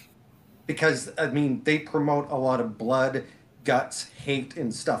 because I mean they promote a lot of blood, guts, hate,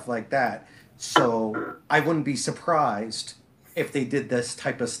 and stuff like that. So I wouldn't be surprised if they did this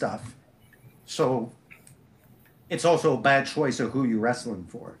type of stuff. So it's also a bad choice of who you're wrestling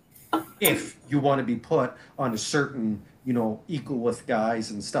for. If you want to be put on a certain, equal with guys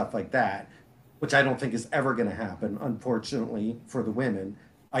and stuff like that, which I don't think is ever going to happen, unfortunately, for the women.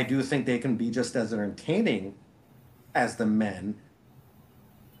 I do think they can be just as entertaining as the men,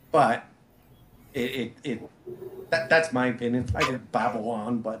 but that's my opinion. I could babble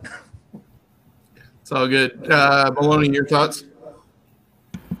on, but... It's all good. Maloney, your thoughts?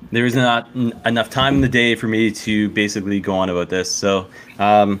 There is not enough time in the day for me to basically go on about this. So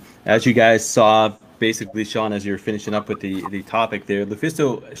as you guys saw, basically, Sean, as you're finishing up with the topic there,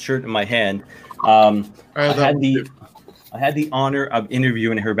 Lufisto shirt in my hand. I had the honor of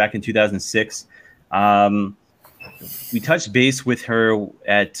interviewing her back in 2006. We touched base with her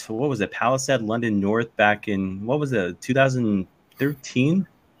at, what was it, Palisade, London North back in, 2013,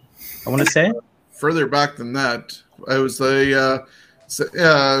 I want to say? Further back than that. I was the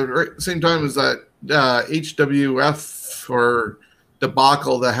same time as that HWF or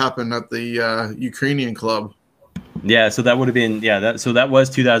debacle that happened at the Ukrainian club. Yeah, so that would have been that was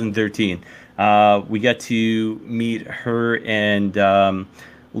 2013. We got to meet her and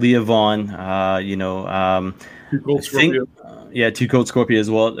Leah Vaughn. Two Cold Scorpio. Two Cold Scorpio as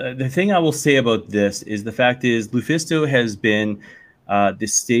well. The thing I will say about this is the fact is Lufisto has been the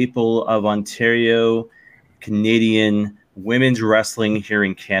staple of Ontario Canadian women's wrestling here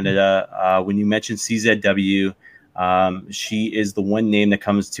in Canada. When you mention CZW, she is the one name that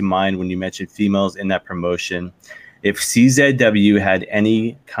comes to mind when you mention females in that promotion. If CZW had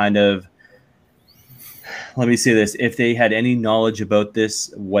any kind of let me say this. If they had any knowledge about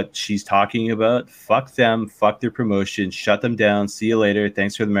this, what she's talking about, fuck them, fuck their promotion, shut them down. See you later.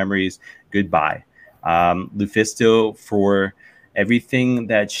 Thanks for the memories. Goodbye. Lufisto, for everything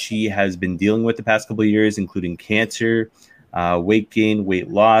that she has been dealing with the past couple of years, including cancer, weight gain, weight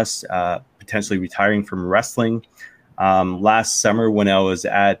loss, potentially retiring from wrestling. Last summer when I was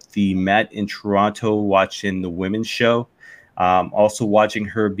at the Met in Toronto watching the women's show, also watching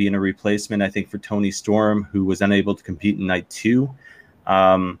her being a replacement, I think, for Toni Storm, who was unable to compete in night 2.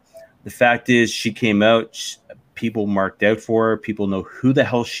 The fact is, she came out, people marked out for her, people know who the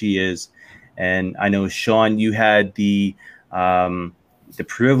hell she is. And I know, Sean, you had the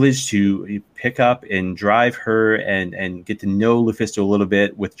privilege to pick up and drive her and get to know Lufisto a little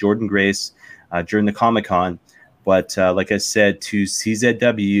bit with Jordan Grace during the Comic-Con. But like I said, to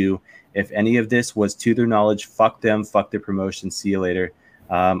CZW, if any of this was to their knowledge, fuck them, fuck their promotion, see you later.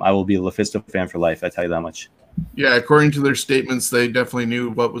 I will be a Lufisto fan for life, I tell you that much. Yeah, according to their statements, they definitely knew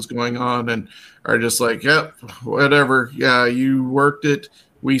what was going on and are just like, yep, whatever. Yeah, you worked it.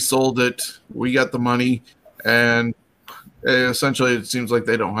 We sold it. We got the money. And essentially, it seems like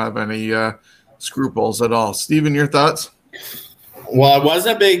they don't have any scruples at all. Steven, your thoughts? Well, I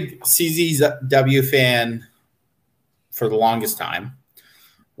wasn't a big CZW fan for the longest time.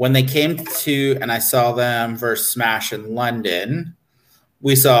 When they came to, and I saw them versus Smash in London,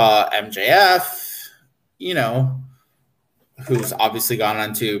 we saw MJF, you know, who's obviously gone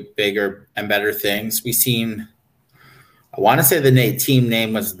on to bigger and better things. We seen, I want to say the team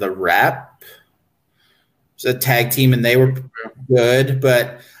name was The Rep. It was a tag team, and they were good.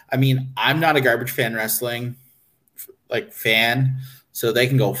 But, I mean, I'm not a garbage fan wrestling fan, so they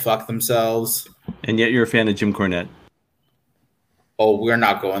can go fuck themselves. And yet you're a fan of Jim Cornette. Oh, we're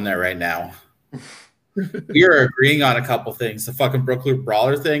not going there right now. We are agreeing on a couple things. The fucking Brooklyn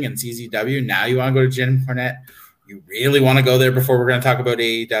Brawler thing and CZW. Now you want to go to Jim Cornette? You really want to go there before we're going to talk about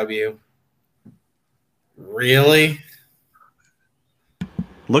AEW? Really?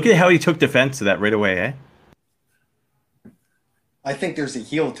 Look at how he took defense to that right away, eh? I think there's a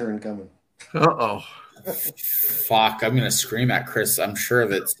heel turn coming. Uh-oh. Fuck, I'm going to scream at Chris. I'm sure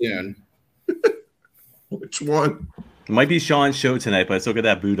of it soon. Which one? It might be Sean's show tonight, but still get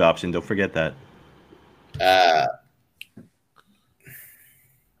that boot option. Don't forget that.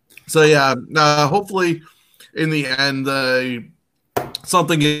 So, yeah, hopefully in the end,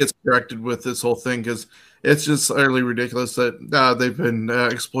 something gets corrected with this whole thing, because it's just utterly ridiculous that they've been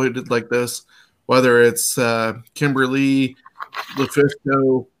exploited like this, whether it's Kimberly,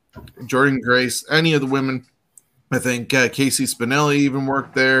 Lufisto, Jordan Grace, any of the women. I think Casey Spinelli even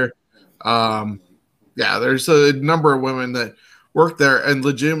worked there. Yeah, there's a number of women that worked there and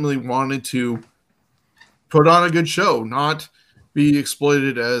legitimately wanted to put on a good show, not be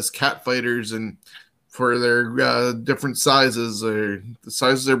exploited as cat fighters and for their different sizes or the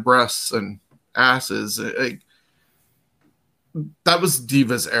size of their breasts and asses. That was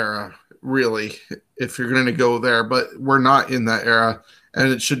Divas era, really, if you're going to go there. But we're not in that era,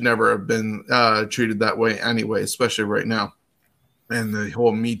 and it should never have been treated that way anyway, especially right now. And the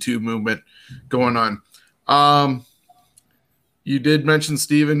whole Me Too movement going on. You did mention,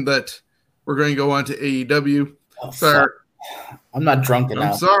 Steven, that we're going to go on to AEW. Oh, sorry. I'm not drunk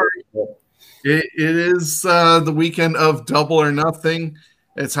enough. I'm sorry. It is the weekend of Double or Nothing.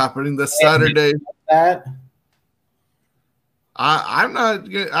 It's happening this Saturday. That? I'm not.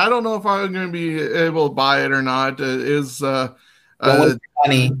 I don't know if I'm going to be able to buy it or not. It is day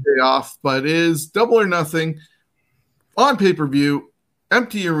off, but it is Double or Nothing on pay-per-view.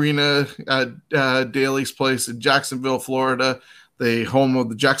 Empty arena at Daly's Place in Jacksonville, Florida, the home of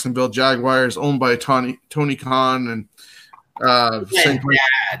the Jacksonville Jaguars, owned by Tony Khan and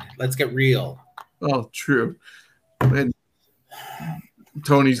Dad, let's get real. Oh, true. And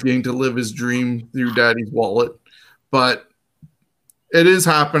Tony's getting to live his dream through Daddy's wallet, but it is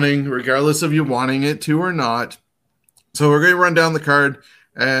happening, regardless of you wanting it to or not. So we're going to run down the card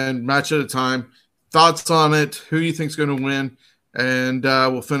and match at a time. Thoughts on it? Who you think's going to win? And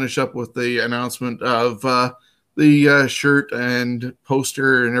we'll finish up with the announcement of the shirt and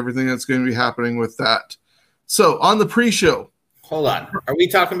poster and everything that's going to be happening with that. So on the pre-show. Hold on. Are we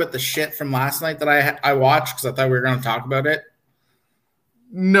talking about the shit from last night that I watched because I thought we were going to talk about it?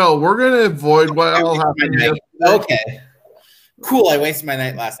 No, we're going to avoid what all happened. Okay. Cool. I wasted my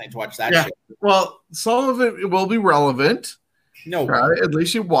night last night to watch that shit. Well, some of it will be relevant. No. Right? At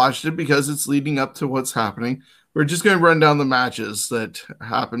least you watched it because it's leading up to what's happening. We're just going to run down the matches that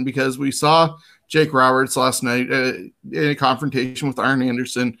happened because we saw Jake Roberts last night in a confrontation with Arn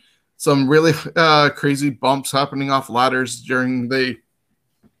Anderson. Some really crazy bumps happening off ladders during the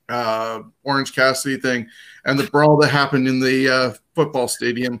Orange Cassidy thing and the brawl that happened in the football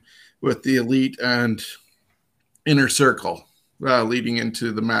stadium with the Elite and Inner Circle leading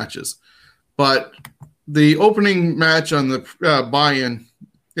into the matches. But the opening match on the buy-in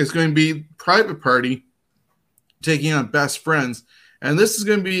is going to be Private Party taking on Best Friends. And this is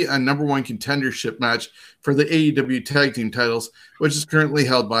going to be a number one contendership match for the AEW tag team titles, which is currently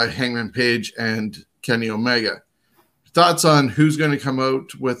held by Hangman Page and Kenny Omega. Thoughts on who's going to come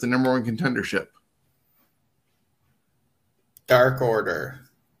out with the number one contendership? Dark Order.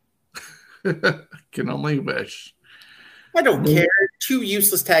 Can only wish. I don't care. 2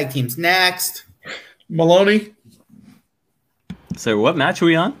 useless tag teams. Next. Maloney? So what match are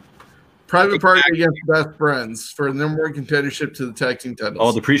we on? Private Party against Best Friends for the number one contendership to the tag team titles.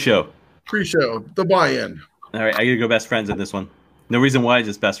 Oh, the pre-show. Pre-show, the buy-in. All right, I gotta go Best Friends in this one. No reason why,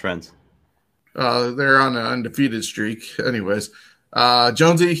 just Best Friends. They're on an undefeated streak. Anyways,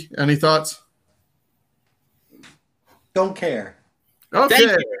 Jonesy, any thoughts? Don't care. Okay.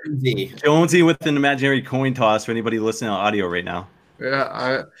 Thank you, Jonesy with an imaginary coin toss for anybody listening on audio right now.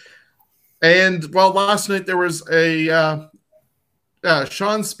 Yeah. Last night there was a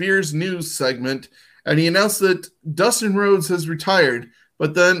Sean Spears news segment, and he announced that Dustin Rhodes has retired,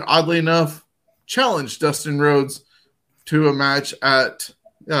 but then, oddly enough, challenged Dustin Rhodes to a match at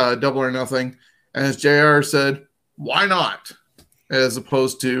Double or Nothing. And as JR said, why not? As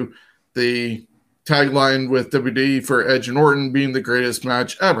opposed to the tagline with WWE for Edge and Orton being the greatest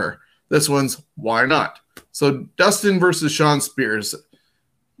match ever. This one's why not? So Dustin versus Sean Spears.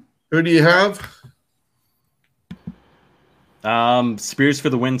 Who do you have? Spears for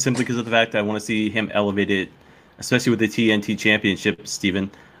the win simply because of the fact that I want to see him elevated, especially with the TNT Championship, Steven,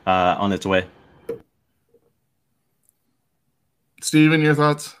 on its way. Steven, your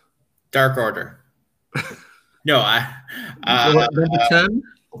thoughts? Dark Order. No, Number 10?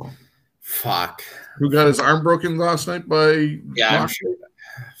 Fuck. Who got his arm broken last night by... Yeah, I'm sure.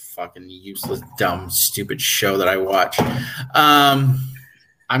 Fucking useless, dumb, stupid show that I watch. I'm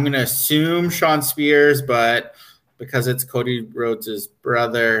going to assume Sean Spears, but because it's Cody Rhodes'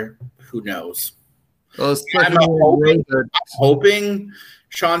 brother, who knows? Well, I'm hoping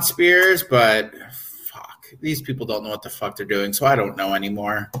Sean Spears, but fuck. These people don't know what the fuck they're doing, so I don't know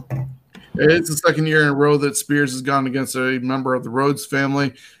anymore. It's the second year in a row that Spears has gone against a member of the Rhodes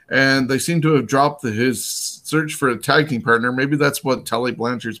family, and they seem to have dropped his search for a tag team partner. Maybe that's what Tully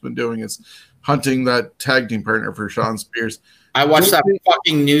Blanchard's been doing, is hunting that tag team partner for Sean Spears. I watched that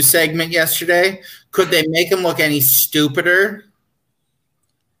fucking news segment yesterday. Could they make him look any stupider?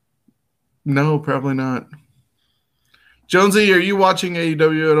 No, probably not. Jonesy, are you watching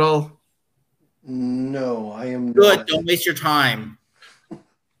AEW at all? No, I am Good. not. Don't waste your time.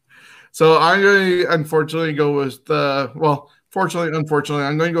 So I'm going to unfortunately go with fortunately, unfortunately,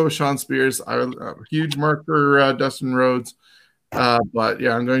 I'm going to go with Sean Spears. I'm a huge mark for Dustin Rhodes. But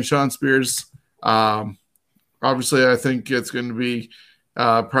yeah, I'm going Sean Spears. Obviously, I think it's going to be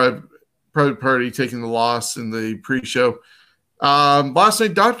Private Party taking the loss in the pre-show. Last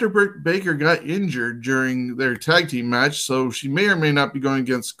night, Dr. Britt Baker got injured during their tag team match, so she may or may not be going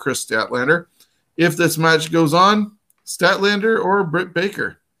against Chris Statlander. If this match goes on, Statlander or Britt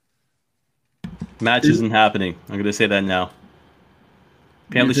Baker? Match isn't happening. I'm going to say that now.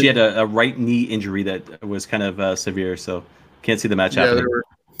 Apparently, she had a right knee injury that was kind of severe, so can't see the match happening.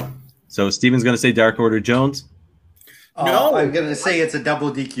 So Steven's going to say Dark Order. Jones? No. I'm going to say it's a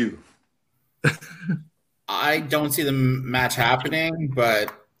double DQ. I don't see the match happening,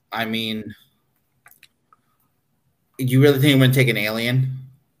 but I mean, you really think I'm going to take an alien?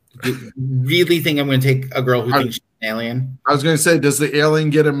 You really think I'm going to take a girl who thinks she's an alien? I was going to say, does the alien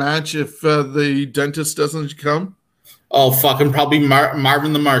get a match if the dentist doesn't come? Oh, fucking probably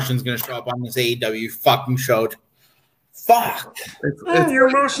Marvin the Martian's going to show up on this AEW fucking show. Fuck. You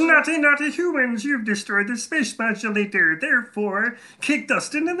most naughty humans, you've destroyed the space modulator. Therefore, kick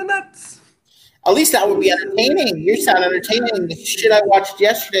Dustin in the nuts. At least that would be entertaining. You sound entertaining. The shit I watched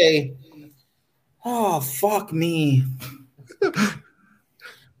yesterday. Oh, fuck me.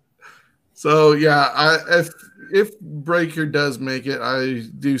 So, yeah, if Breaker does make it, I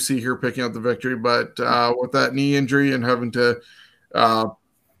do see her picking up the victory. But with that knee injury and having to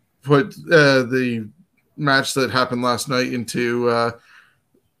put the match that happened last night into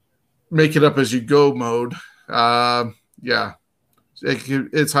make it up as you go mode, yeah,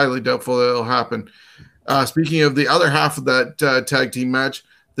 it's highly doubtful that it'll happen. Speaking of the other half of that tag team match,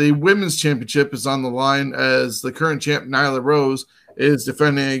 the women's championship is on the line as the current champ Nyla Rose is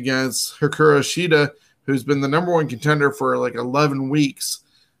defending against Hikaru Shida, who's been the number one contender for like 11 weeks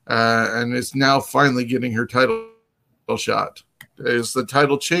and is now finally getting her title shot. Is the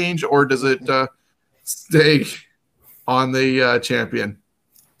title change, or does it stay on the champion?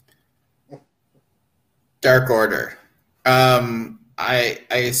 Dark Order. I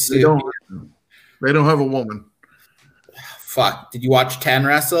assume They don't have a woman. Fuck. Did you watch 10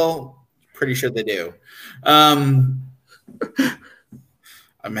 wrestle? Pretty sure they do. I'm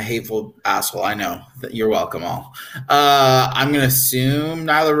a hateful asshole. I know. You're welcome, all. I'm going to assume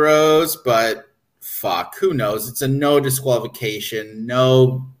Nyla Rose, but fuck. Who knows? It's a no disqualification,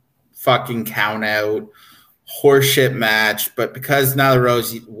 no fucking count out, horseshit match. But because Nyla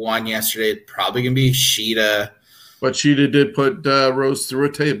Rose won yesterday, it's probably going to be Sheeta. But Sheeta did put Rose through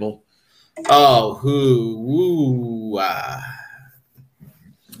a table. Oh, who?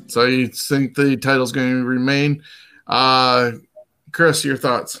 So you think the title's going to remain? Chris, your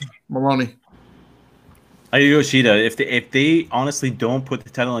thoughts? Maloney. I go Sheeta. If they honestly don't put the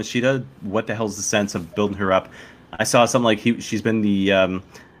title on Sheeta, what the hell's the sense of building her up? I saw something like she's been the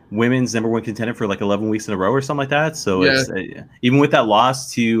women's number one contender for like 11 weeks in a row or something like that. So Yeah. it's even with that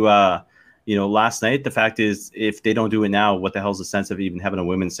loss to last night, the fact is if they don't do it now, what the hell's the sense of even having a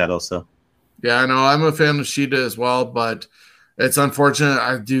women's title? So Yeah, I know. I'm a fan of Sheeta as well, but it's unfortunate.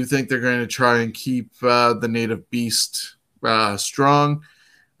 I do think they're going to try and keep the native beast strong,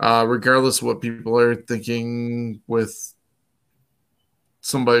 regardless of what people are thinking with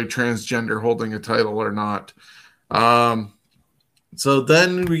somebody transgender holding a title or not. So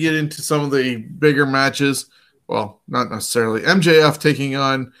then we get into some of the bigger matches. Well, not necessarily. MJF taking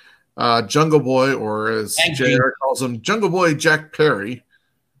on Jungle Boy, or as JR calls him, Jungle Boy Jack Perry.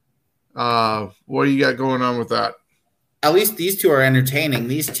 What do you got going on with that? At least these two are entertaining.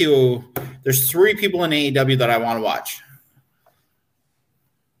 These two, there's 3 people in AEW that I want to watch.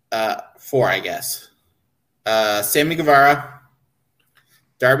 4, I guess. Sammy Guevara,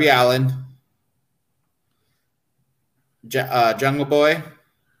 Darby Allin, Jungle Boy,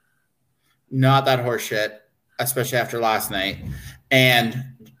 not that horseshit, especially after last night, and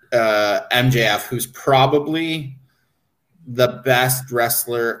MJF, who's probably the best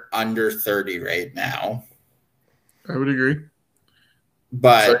wrestler under 30 right now. I would agree.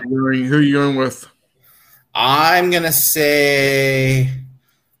 But So who are you going with? I'm going to say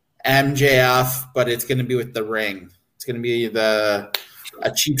MJF, but it's going to be with the ring. It's going to be a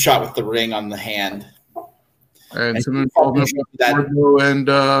cheap shot with the ring on the hand. And some involvement with Wardlow and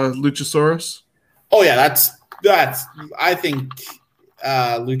Luchasaurus? Oh, yeah, that's I think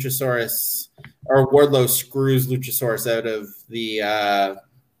Luchasaurus or Wardlow screws Luchasaurus out of the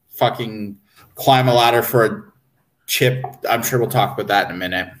fucking climb a ladder for a chip. I'm sure we'll talk about that in a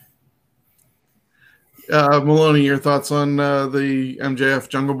minute. Maloney, your thoughts on the MJF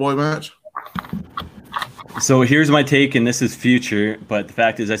Jungle Boy match? So here's my take, and this is future, but the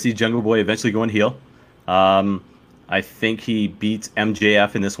fact is I see Jungle Boy eventually going heel. I think he beats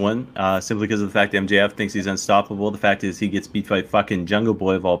MJF in this one, simply because of the fact that MJF thinks he's unstoppable. The fact is he gets beat by fucking Jungle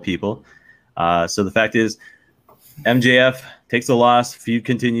Boy of all people. So the fact is MJF takes the loss, feud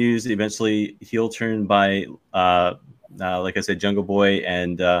continues, eventually heel turn by, like I said, Jungle Boy,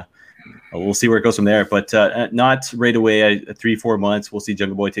 and we'll see where it goes from there. But not right away, 3-4 months, we'll see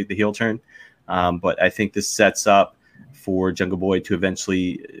Jungle Boy take the heel turn. But I think this sets up for Jungle Boy to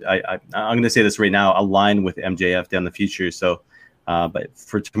eventually, I'm going to say this right now, align with MJF down the future. So, but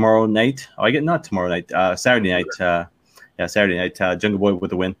for tomorrow night, Saturday night, Saturday night, Jungle Boy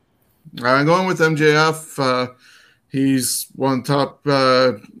with the win. I'm going with MJF. He's one of the top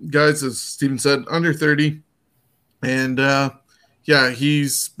guys, as Steven said, under 30. And,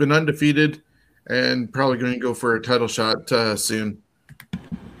 he's been undefeated and probably going to go for a title shot soon.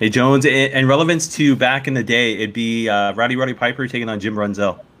 Hey, Jones, in relevance to back in the day, it'd be Roddy Piper taking on Jim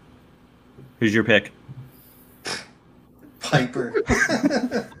Brunzell. Who's your pick? Piper.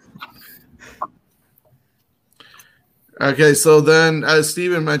 Okay, so then, as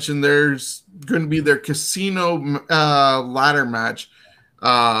Steven mentioned, there's going to be their casino ladder match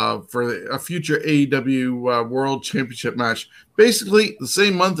for a future AEW World Championship match. Basically, the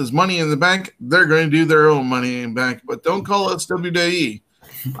same month as Money in the Bank, they're going to do their own Money in the Bank, but don't call us WWE.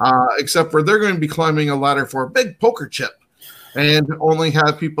 Except for they're going to be climbing a ladder for a big poker chip and only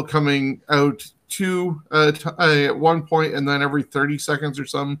have people coming out at one point and then every 30 seconds or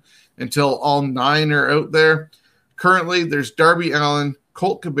something until all 9 are out there. Currently, there's Darby Allin,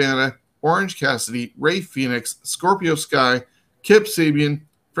 Colt Cabana, Orange Cassidy, Rey Fenix, Scorpio Sky, Kip Sabian,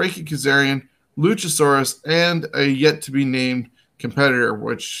 Frankie Kazarian, Luchasaurus, and a yet-to-be-named competitor,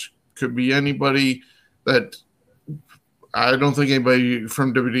 which could be anybody that I don't think anybody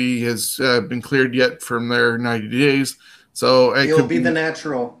from WWE has been cleared yet from their 90 days. So it He'll could be the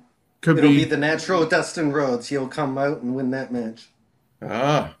natural. Could It'll be be. the natural Dustin Rhodes. He'll come out and win that match.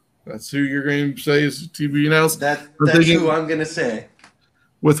 That's who you're going to say is to be announced. That's thinking- who I'm going to say.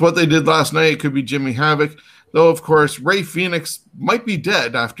 With what they did last night, it could be Jimmy Havoc. Though, of course, Ray Phoenix might be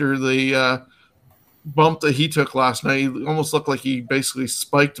dead after the bump that he took last night. He almost looked like he basically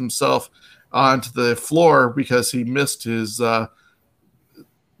spiked himself onto the floor because he missed his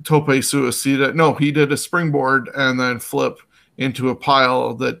tope suicida. No, he did a springboard and then flip into a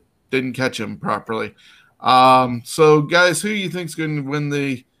pile that didn't catch him properly. So, guys, who do you think is going to win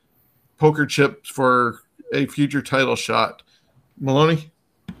the poker chip for a future title shot? Maloney?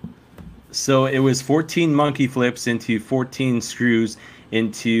 So it was 14 monkey flips into 14 screws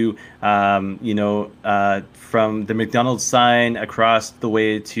into, from the McDonald's sign across the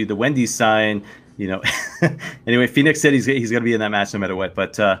way to the Wendy's sign. Anyway, Phoenix said he's going to be in that match no matter what.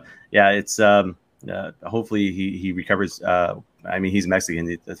 But it's hopefully he recovers. He's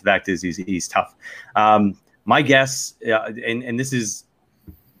Mexican. The fact is he's tough. My guess, and this is,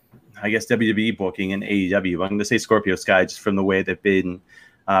 I guess, WWE booking and AEW. I'm going to say Scorpio Sky just from the way they've been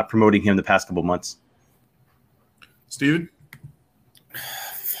promoting him the past couple months. Steven?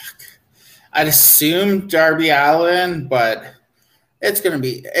 I'd assume Darby Allin, but it's gonna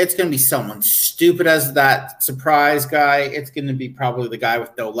be someone stupid as that surprise guy. It's gonna be probably the guy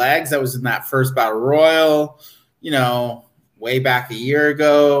with no legs that was in that first Battle Royal, way back a year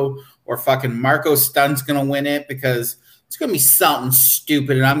ago, or fucking Marco Stunt's gonna win it because it's gonna be something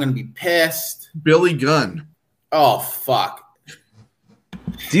stupid and I'm gonna be pissed. Billy Gunn. Oh fuck.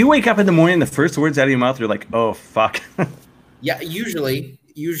 Do you wake up in the morning and the first words out of your mouth are like, oh fuck? Yeah, usually,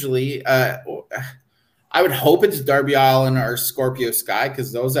 I would hope it's Darby Allin or Scorpio Sky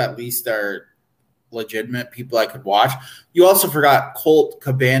because those at least are legitimate people I could watch. You also forgot Colt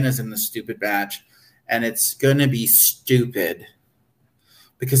Cabana's in the stupid match, and it's going to be stupid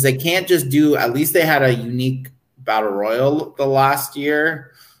because they can't just do – at least they had a unique Battle Royal the last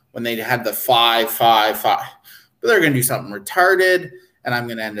year when they had the 5-5-5. But they're going to do something retarded, and I'm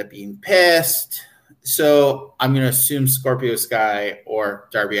going to end up being pissed. So I'm going to assume Scorpio Sky or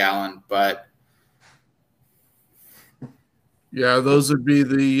Darby Allin, but yeah, those would be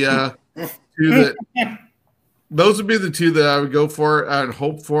the two that I would go for and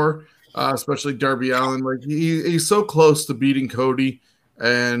hope for, especially Darby Allin. Like he's so close to beating Cody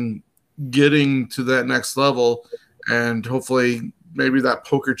and getting to that next level, and hopefully maybe that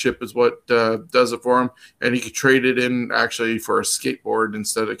poker chip is what does it for him, and he could trade it in actually for a skateboard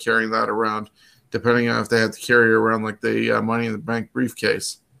instead of carrying that around. Depending on if they have to carry around like the Money in the Bank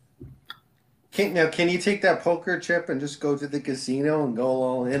briefcase. Can you take that poker chip and just go to the casino and go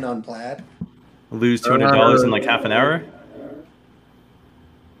all in on Plaid? Lose $200 in like half an hour?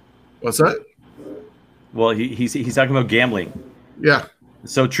 What's that? Well, he's talking about gambling. Yeah.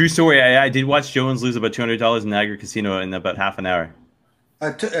 So true story. I did watch Jones lose about $200 in Niagara Casino in about half an hour.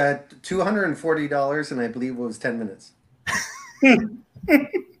 $240, and I believe it was 10 minutes.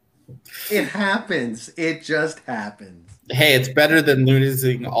 It happens. It just happens. Hey, it's better than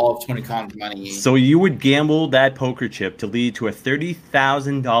losing all of 20Con's money. So you would gamble that poker chip to lead to a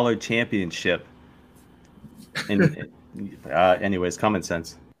 $30,000 championship. And anyways, common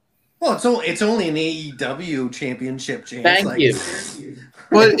sense. Well, it's only an AEW championship, James. Thank you.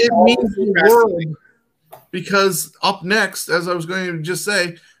 But it means the world because up next, as I was going to just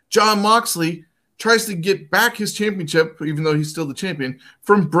say, Jon Moxley tries to get back his championship, even though he's still the champion,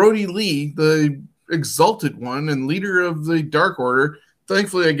 from Brody Lee, the exalted one and leader of the Dark Order.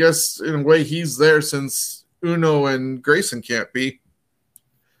 Thankfully, I guess, in a way, he's there since Uno and Grayson can't be.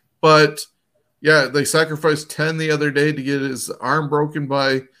 But, yeah, they sacrificed 10 the other day to get his arm broken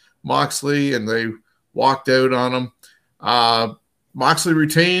by Moxley, and they walked out on him. Moxley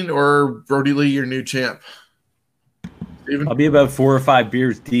retained or Brody Lee your new champ? Steven? I'll be about 4 or 5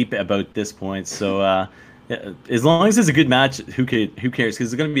 beers deep about this point. So as long as it's a good match, who cares? Because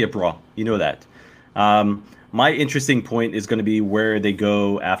it's going to be a brawl. You know that. My interesting point is going to be where they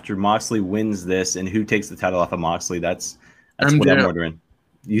go after Moxley wins this and who takes the title off of Moxley. That's what I'm wondering.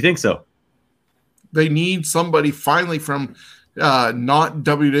 You think so? They need somebody finally from not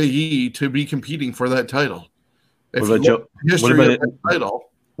WWE to be competing for that title. What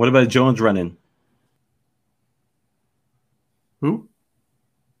about Jones running? Who?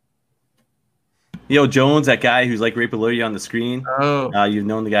 Jones, that guy who's like right below you on the screen. Oh, you've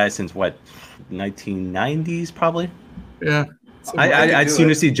known the guy since what, 1990s probably. Yeah, I'd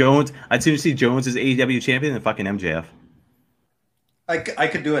sooner see Jones. I'd sooner see Jones as AEW champion than fucking MJF. I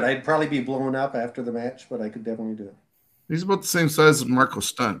could do it. I'd probably be blown up after the match, but I could definitely do it. He's about the same size as Marco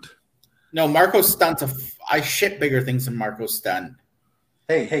Stunt. No, Marco Stunt's I shit bigger things than Marco Stunt.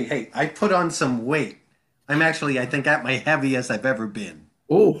 Hey! I put on some weight. I'm actually, I think, at my heaviest I've ever been.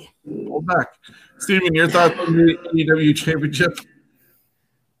 Oh, hold back. Steven, your thoughts on the AEW Championship?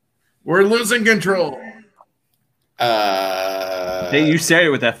 We're losing control. Hey, you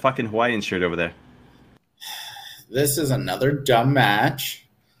started with that fucking Hawaiian shirt over there. This is another dumb match.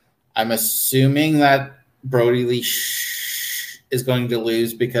 I'm assuming that Brody Lee is going to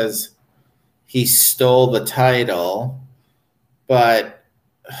lose because he stole the title, but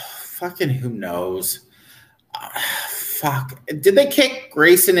fucking who knows? Fuck. Did they kick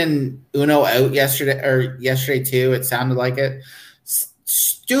Grayson and Uno out yesterday too? It sounded like it.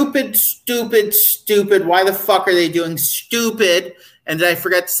 Stupid. Why the fuck are they doing stupid? And did I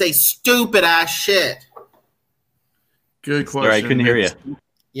forget to say stupid ass shit? Good question. Sorry, I couldn't hear you.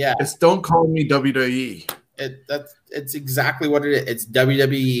 Yeah. It's don't call me WWE. It's exactly what it is. It's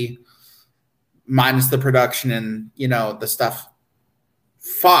WWE minus the production and, the stuff.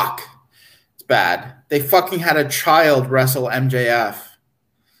 Fuck. It's bad. They fucking had a child wrestle MJF.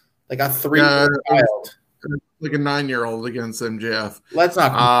 Like a 3-year-old child. Like a 9-year-old against MJF. Let's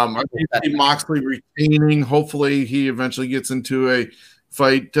not. I see Moxley retaining. Hopefully, he eventually gets into a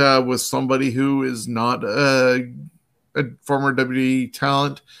fight with somebody who is not a former WWE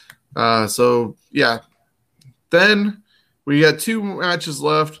talent. So yeah. Then we got 2 matches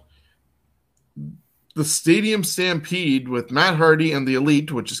left. The Stadium Stampede with Matt Hardy and the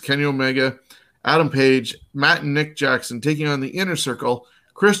Elite, which is Kenny Omega, Adam Page, Matt and Nick Jackson taking on the Inner Circle,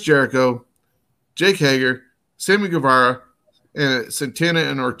 Chris Jericho, Jake Hager, Sammy Guevara, and Santana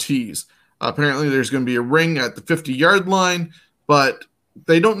and Ortiz. Apparently there's going to be a ring at the 50-yard line, but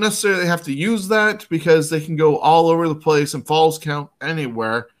they don't necessarily have to use that because they can go all over the place and falls count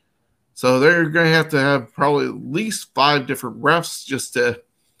anywhere. So they're going to have probably at least 5 different refs just to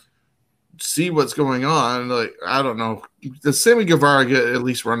see what's going on. Like, I don't know. Does Sammy Guevara get at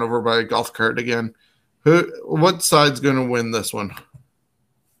least run over by a golf cart again? What side's going to win this one?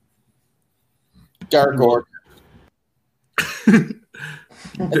 Dark Order. And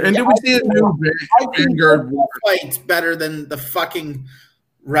do we see a new Vanguard fights better than the fucking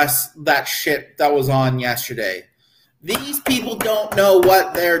rest that shit that was on yesterday? These people don't know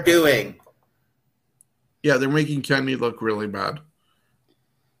what they're doing. Yeah, they're making Kenny look really bad.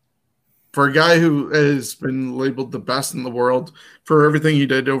 For a guy who has been labeled the best in the world for everything he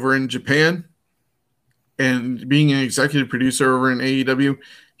did over in Japan and being an executive producer over in AEW,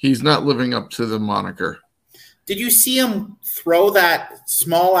 he's not living up to the moniker. Did you see him throw that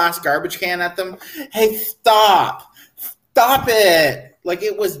small-ass garbage can at them? Hey, stop. Stop it. Like,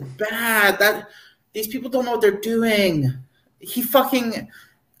 it was bad. These people don't know what they're doing. Kenny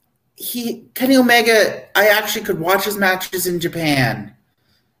Omega, I actually could watch his matches in Japan.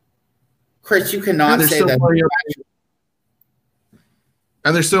 Chris, you cannot say that.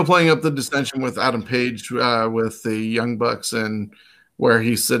 And they're still playing up the dissension with Adam Page with the Young Bucks and where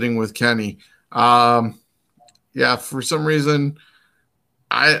he's sitting with Kenny. Yeah, for some reason,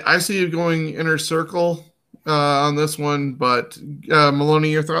 I see you going Inner Circle on this one, but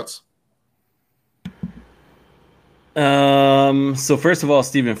Maloney, your thoughts? So first of all,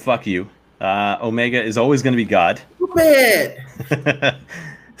 Steven, fuck you. Omega is always going to be God. Stupid.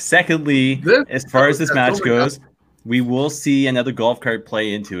 Secondly, as far as this match goes, we will see another golf cart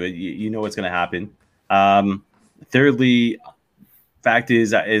play into it. You know what's going to happen. Thirdly, fact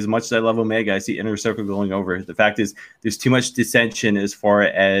is, as much as I love Omega, I see Inner Circle going over. The fact is, there's too much dissension as far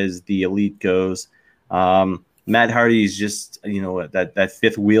as the Elite goes. Matt Hardy is just, that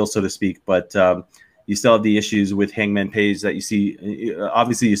fifth wheel, so to speak. But you still have the issues with Hangman Page that you see.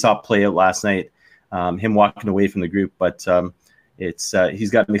 Obviously, you saw play out last night, him walking away from the group. But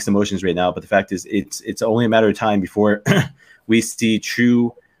he's got mixed emotions right now. But the fact is, it's only a matter of time before we see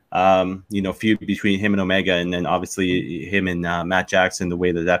true feud between him and Omega, and then obviously him and Matt Jackson, the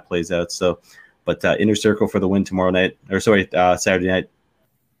way that plays out. So, but Inner Circle for the win Saturday night.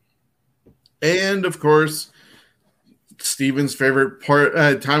 And of course, Steven's favorite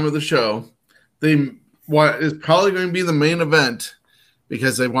time of the show. What is probably going to be the main event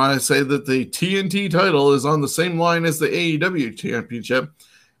because they want to say that the TNT title is on the same line as the AEW championship.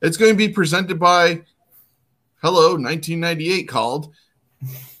 It's going to be presented by 1998 called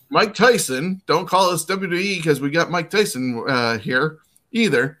Mike Tyson. Don't call us WWE because we got Mike Tyson here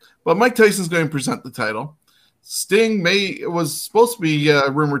either. But Mike Tyson's going to present the title. Sting was supposed to be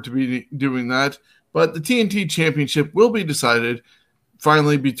rumored to be doing that, but the TNT Championship will be decided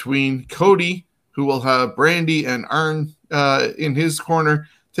finally between Cody, who will have Brandy and Arn in his corner,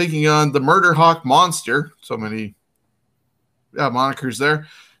 taking on the Murder Hawk Monster. So many monikers there.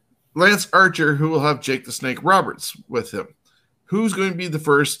 Lance Archer, who will have Jake the Snake Roberts with him. who's going to be the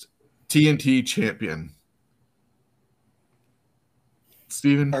first TNT champion?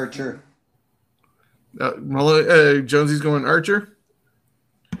 Steven? Archer. Jonesy's going Archer?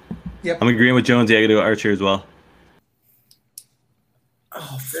 Yep. I'm agreeing with Jonesy. I got to go Archer as well.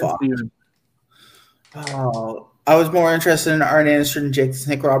 Oh, fuck. Oh, I was more interested in Arn Anderson and Jake the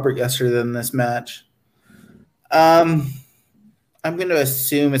Snake Robert yesterday than this match. I'm going to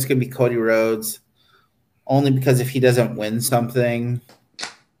assume it's going to be Cody Rhodes, only because if he doesn't win something,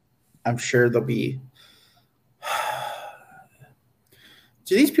 I'm sure there'll be.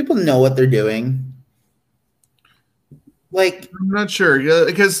 Do these people know what they're doing? Like, I'm not sure. Yeah,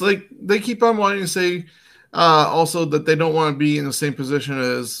 because like they keep on wanting to say also that they don't want to be in the same position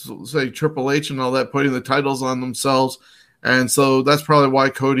as say Triple H and all that, putting the titles on themselves. And so that's probably why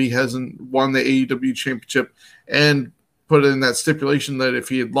Cody hasn't won the AEW championship and put in that stipulation that if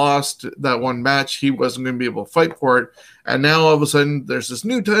he had lost that one match, he wasn't going to be able to fight for it. And now all of a sudden there's this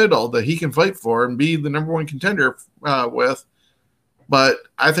new title that he can fight for and be the number one contender with. But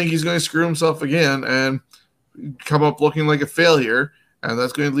I think he's going to screw himself again and come up looking like a failure. And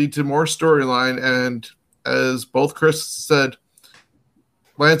that's going to lead to more storyline. And as both Chris said,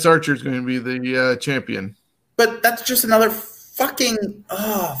 Lance Archer is going to be the champion. but that's just another fucking.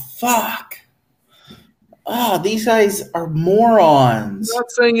 Oh, fuck. Oh, these guys are morons. I'm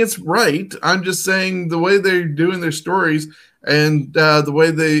not saying it's right. I'm just saying the way they're doing their stories and the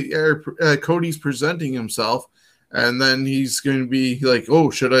way they are, Cody's presenting himself, and then he's going to be like, "Oh,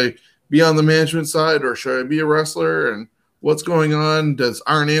 should I be on the management side or should I be a wrestler?" And what's going on? Does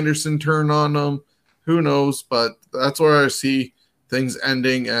Arn Anderson turn on them? Who knows? But that's where I see things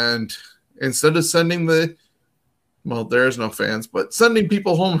ending. And instead of sending there's no fans, but sending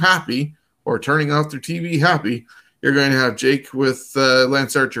people home happy or turning off their TV happy, you're going to have Jake with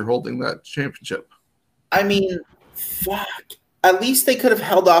Lance Archer holding that championship. I mean, fuck. At least they could have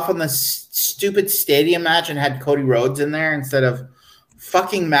held off on the stupid stadium match and had Cody Rhodes in there instead of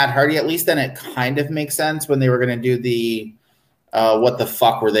fucking Matt Hardy. At least then it kind of makes sense when they were going to do the what the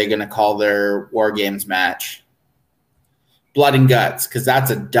fuck were they going to call their War Games match? Blood and Guts, because that's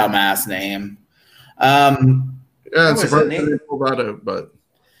a dumbass name. Yeah, it's surprising they pulled that out, but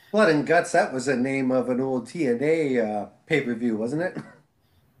Blood and Guts, that was a name of an old TNA pay-per-view, wasn't it?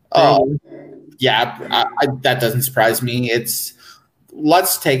 Oh, yeah, that doesn't surprise me.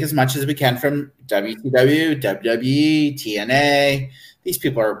 Let's take as much as we can from WCW, WWE, TNA. These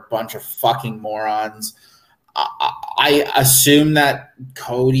people are a bunch of fucking morons. I assume that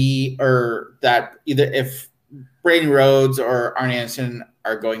Cody or that either if Brady Rhodes or Arn Anderson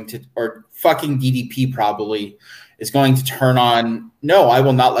are going to, or fucking DDP probably is going to turn on. No, I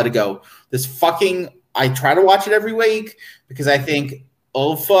will not let it go. I try to watch it every week because I think,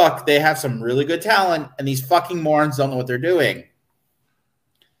 oh, fuck, they have some really good talent, and these fucking morons don't know what they're doing.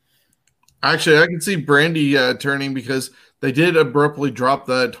 Actually, I can see Brandy turning because they did abruptly drop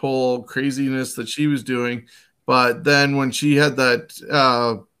that whole craziness that she was doing. But then when she had that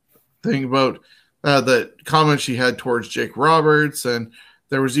thing about that comment she had towards Jake Roberts, and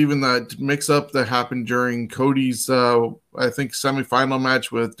there was even that mix-up that happened during Cody's, I think, semifinal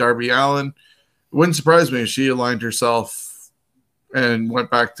match with Darby Allin. It wouldn't surprise me if she aligned herself and went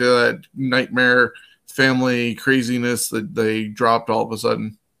back to that nightmare family craziness that they dropped all of a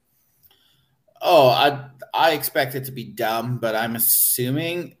sudden. Oh, I expect it to be dumb, but I'm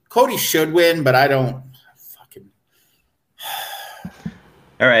assuming Cody should win, but I don't fucking.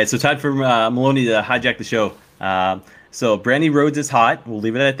 All right, so time for Maloney to hijack the show. So Brandy Rhodes is hot. We'll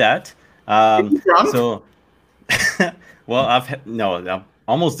leave it at that. So, well, I'm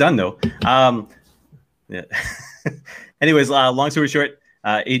almost done though. Yeah. Anyways, long story short,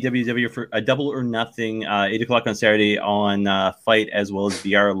 AWW for a Double or Nothing, 8 o'clock on Saturday on Fight as well as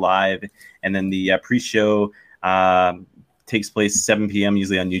VR Live, and then the pre-show takes place 7 p.m.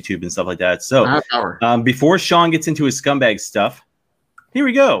 usually on YouTube and stuff like that. So before Sean gets into his scumbag stuff, here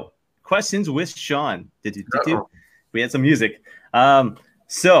we go. Questions with Sean. We had some music.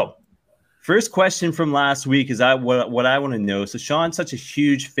 So first question from last week is what I want to know. So Sean's such a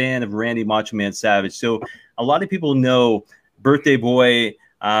huge fan of Randy Macho Man Savage. So a lot of people know Birthday Boy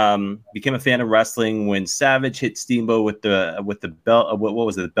became a fan of wrestling when Savage hit Steamboat with the bell. What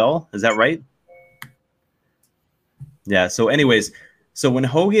was it? The bell? Is that right? Yeah. So anyways, so when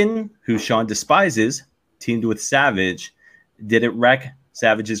Hogan, who Sean despises, teamed with Savage, did it wreck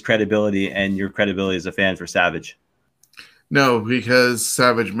Savage's credibility and your credibility as a fan for Savage? No, because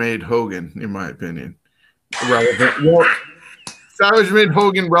Savage made Hogan, in my opinion, relevant. Well, Savage made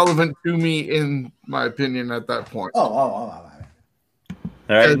Hogan relevant to me, in my opinion, at that point.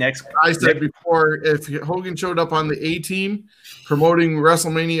 All right, As next. I said before, if Hogan showed up on the A team promoting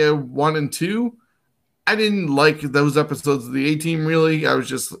WrestleMania 1 and 2, I didn't like those episodes of the A team really. I was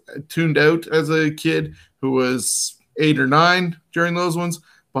just tuned out as a kid who was 8 or 9 during those ones.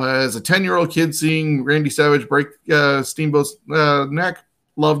 But as a 10-year-old kid seeing Randy Savage break Steamboat's neck,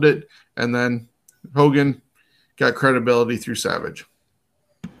 loved it. And then Hogan got credibility through Savage.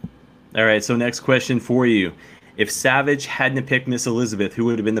 All right, so next question for you. If Savage hadn't picked Miss Elizabeth, who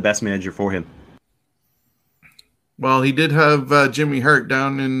would have been the best manager for him? Well, he did have Jimmy Hart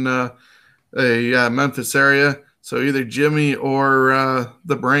down in a Memphis area. So either Jimmy or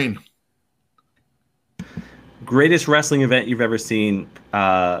the Brain. Greatest wrestling event you've ever seen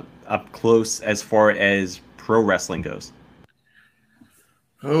up close as far as pro wrestling goes?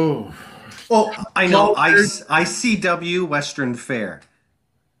 Oh, I know. ICW Western Fair.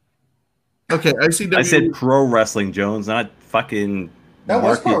 okay. ICW. I said pro wrestling, Jones, not fucking. That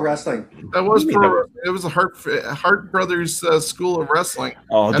was market. pro wrestling. That was pro. It was a Hart Brothers School of Wrestling.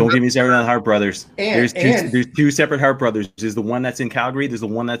 Oh, don't get me started on Hart Brothers. And- There's two separate Hart Brothers. There's the one that's in Calgary. There's the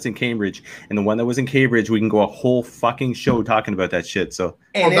one that's in Cambridge. And the one that was in Cambridge, we can go a whole fucking show talking about that shit. So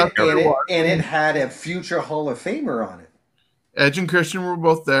And, Well, it had a future Hall of Famer on it. Edge and Christian were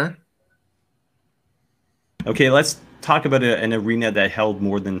both there. okay, let's talk about an arena that held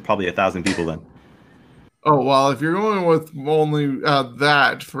more than probably 1,000 people then. Oh, well, if you're going with only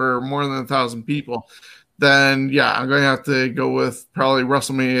that for more than 1,000 people, then yeah, I'm going to have to go with probably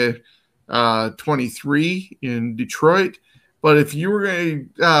WrestleMania 23 in Detroit. But if you were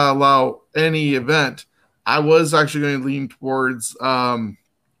going to allow any event, I was actually going to lean towards the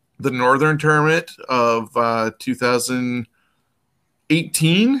Northern Tournament of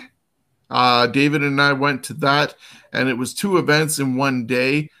 2018. David and I went to that, and it was 2 events in one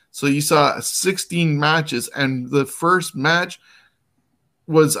day. So you saw 16 matches, and the first match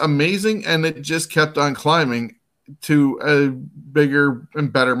was amazing, and it just kept on climbing to a bigger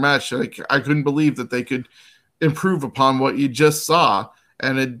and better match. Like, I couldn't believe that they could improve upon what you just saw,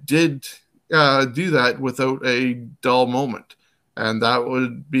 and it did do that without a dull moment. And that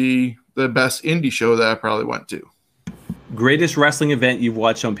would be the best indie show that I probably went to. Greatest wrestling event you've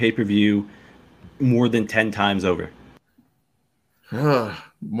watched on pay-per-view more than 10 times over?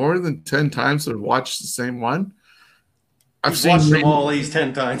 More than 10 times to watch the same one. I've You've watched them Randy- all these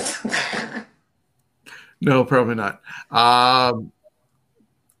 10 times. No, probably not. I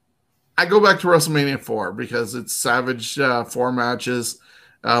go back to WrestleMania 4 because it's Savage 4 matches,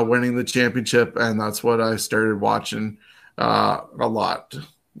 winning the championship, and that's what I started watching a lot.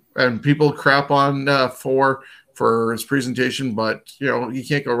 And people crap on 4 for his presentation, but you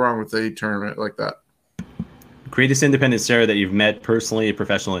can't go wrong with a tournament like that. Greatest independent Sarah that you've met personally and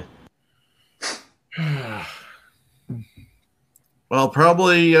professionally? Well,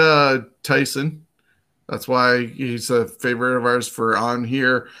 probably Tyson. That's why he's a favorite of ours for on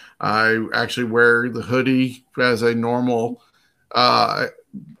here. I actually wear the hoodie as a normal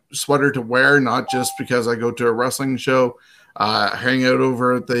sweater to wear, not just because I go to a wrestling show. Hang out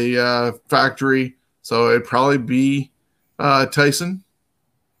over at the factory. So it'd probably be Tyson.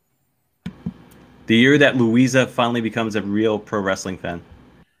 The year that Louisa finally becomes a real pro wrestling fan?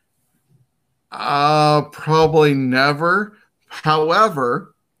 Probably never.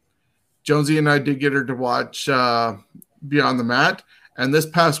 However, Jonesy and I did get her to watch Beyond the Mat. And this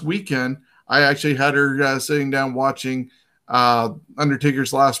past weekend, I actually had her sitting down watching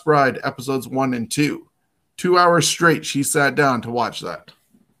Undertaker's Last Bride, episodes 1 and 2. 2 hours straight, she sat down to watch that.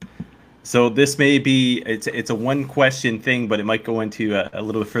 So this may be, it's a one question thing, but it might go into a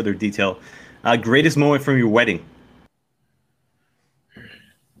little bit further detail. Greatest moment from your wedding?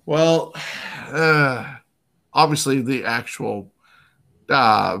 Well, obviously the actual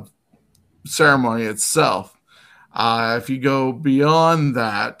ceremony itself. If you go beyond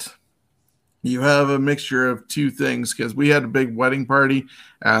that, you have a mixture of 2 things, because we had a big wedding party,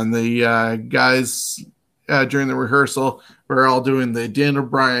 and the guys during the rehearsal were all doing the Dan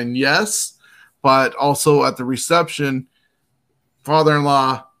O'Brien yes, but also at the reception,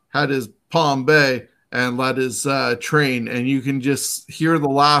 father-in-law had his Palm Bay and led his train, and you can just hear the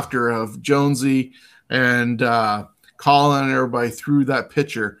laughter of Jonesy and Colin and everybody through that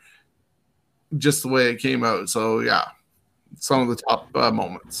picture, just the way it came out. So yeah, some of the top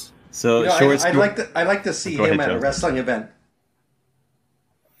moments. So I'd like to see Go him ahead, at a Joe. wrestling event.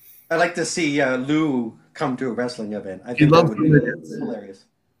 I'd like to see Lou come to a wrestling event. I think that loves would be midgets. hilarious.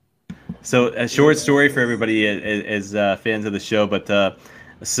 So a short story for everybody as fans of the show, but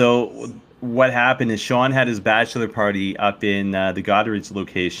so what happened is Sean had his bachelor party up in the Goderich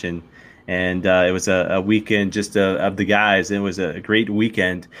location, and it was a weekend just of the guys. It was a great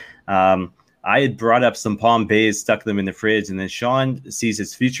weekend. I had brought up some Palm Bays, stuck them in the fridge, and then Sean sees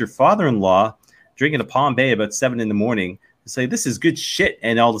his future father-in-law drinking a Palm Bay about 7 in the morning. Say, this is good shit,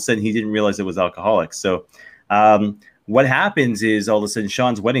 and all of a sudden he didn't realize it was alcoholic. So what happens is all of a sudden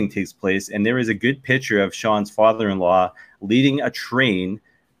Sean's wedding takes place, and there is a good picture of Sean's father-in-law leading a train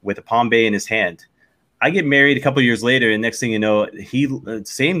with a Palm Bay in his hand. I get married a couple of years later, and next thing you know,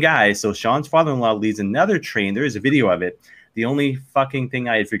 same guy. So Sean's father-in-law leads another train. There is a video of it. The only fucking thing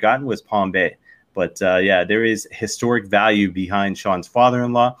I had forgotten was Palm Bay. But yeah, there is historic value behind Sean's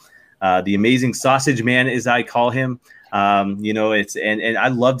father-in-law. The amazing sausage man, as I call him. You know, it's and I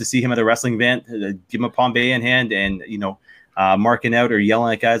love to see him at a wrestling event, give him a Palm Bay in hand, and you know, marking out or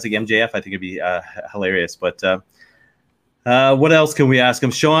yelling at guys like MJF. I think it'd be hilarious. But what else can we ask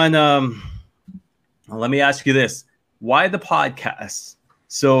him, Sean? Let me ask you this: why the podcast?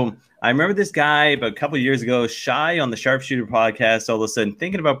 So I remember this guy about a couple of years ago, Shy on the Sharpshooter podcast, all of a sudden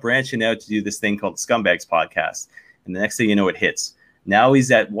thinking about branching out to do this thing called Scumbags podcast, and the next thing you know, it hits. Now he's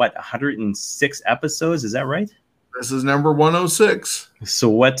at what, 106 episodes? Is that right? This is number 106. So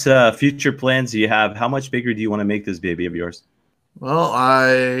what future plans do you have? How much bigger do you want to make this baby of yours? Well,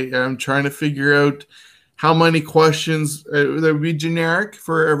 I am trying to figure out how many questions that would be generic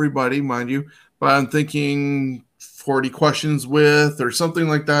for everybody, mind you, but I'm thinking 40 questions with or something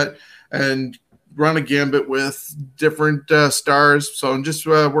like that, and run a gambit with different stars. So I'm just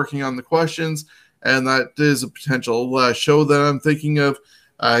working on the questions, and that is a potential show that I'm thinking of.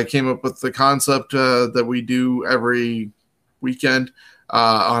 I came up with the concept that we do every weekend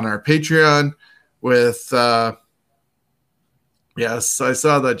on our Patreon with, yes, I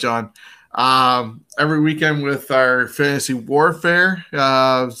saw that, John. Every weekend with our Fantasy Warfare.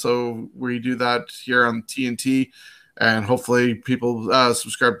 So we do that here on TNT, and hopefully people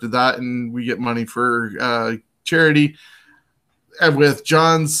subscribe to that and we get money for charity. And with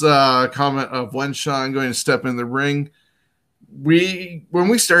John's comment of when Sean going to step in the ring, when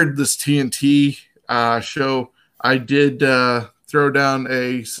we started this TNT show, I did throw down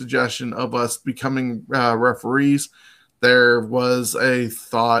a suggestion of us becoming referees. There was a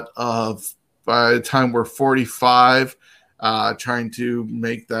thought of, by the time we're 45, trying to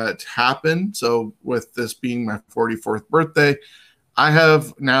make that happen. So with this being my 44th birthday, I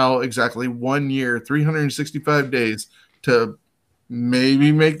have now exactly 1 year, 365 days to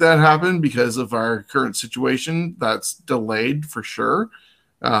maybe make that happen because of our current situation. That's delayed for sure.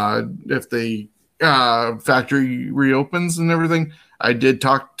 If the factory reopens and everything, I did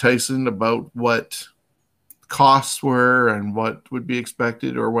talk to Tyson about what costs were and what would be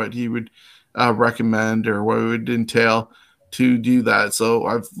expected, or what he would recommend, or what it would entail to do that. So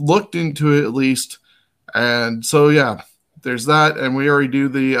I've looked into it at least. And so, yeah, there's that. And we already do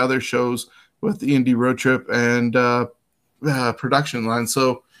the other shows with the Indie Road Trip and production line.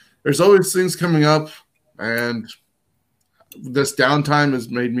 So there's always things coming up, and this downtime has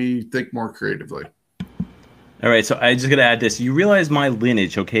made me think more creatively. All right, so I just got to add this. You realize my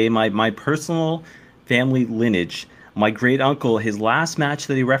lineage, okay? My personal family lineage. My great uncle, his last match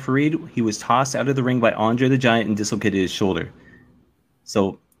that he refereed, he was tossed out of the ring by Andre the Giant and dislocated his shoulder.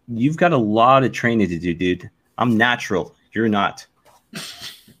 So you've got a lot of training to do, dude. I'm natural. You're not.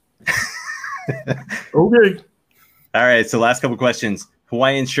 Okay. All right, so last couple questions.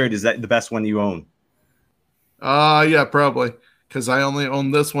 Hawaiian shirt, is that the best one you own? Yeah, probably, because I only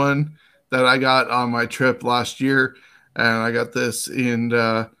own this one that I got on my trip last year, and I got this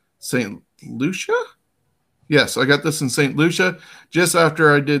in St. Lucia. Yes, I got this in St. Lucia just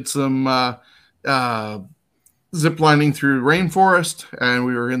after I did some zip lining through rainforest, and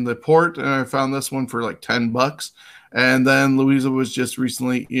we were in the port, and I found this one for like $10. And then Louisa was just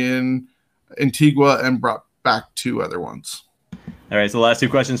recently in Antigua and brought back 2 other ones. All right, so the last 2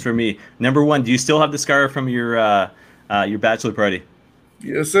 questions for me. Number 1, do you still have the scar from your bachelor party?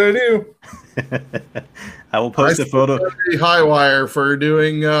 Yes, I do. I will post a photo. High wire for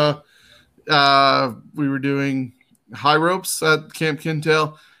doing. We were doing high ropes at Camp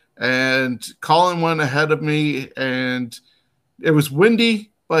Kintail, and Colin went ahead of me, and it was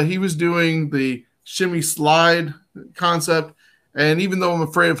windy, but he was doing the shimmy slide concept. And even though I'm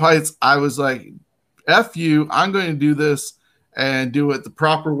afraid of heights, I was like, F you, I'm going to do this and do it the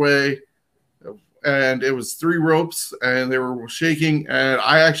proper way. And it was 3 ropes, and they were shaking, and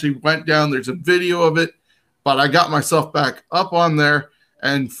I actually went down. There's a video of it, but I got myself back up on there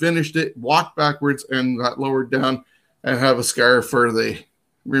and finished it, walked backwards, and got lowered down, and have a scar for the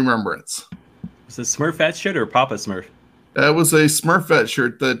remembrance. Was it Smurfette shirt or Papa Smurf? That was a Smurfette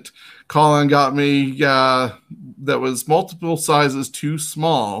shirt that Colin got me that was multiple sizes too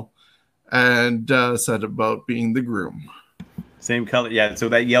small. and said about being the groom. Same color. Yeah, so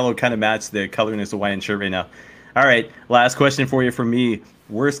that yellow kind of matched the colorness of Wyatt's shirt right now. All right, last question for you from me.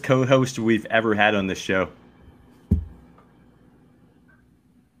 Worst co-host we've ever had on this show?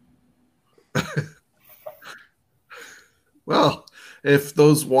 Well, if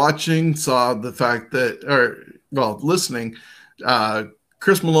those watching saw the fact that, listening,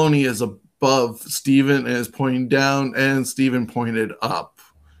 Chris Maloney is above Steven and is pointing down, and Steven pointed up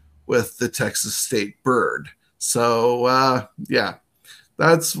with the Texas State bird. So, yeah,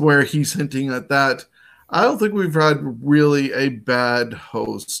 that's where he's hinting at that. I don't think we've had really a bad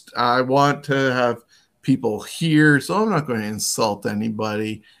host. I want to have people here, so I'm not going to insult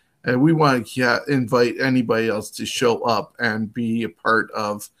anybody. And we want to invite anybody else to show up and be a part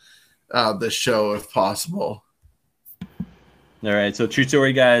of the show if possible. All right, so true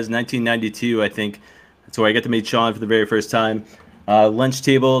story, guys. 1992, I think. That's where I got to meet Sean for the very first time. Lunch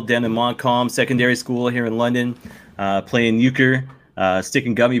table down in Montcalm Secondary School here in London, playing euchre,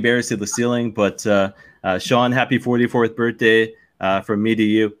 sticking gummy bears to the ceiling. But Sean, happy 44th birthday from me to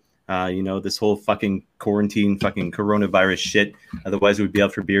you. This whole fucking quarantine, fucking coronavirus shit. Otherwise, we'd be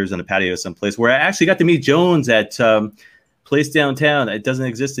out for beers on a patio someplace where I actually got to meet Jones at place downtown. It doesn't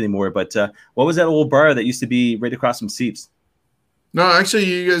exist anymore. But what was that old bar that used to be right across from Seeps? No, actually,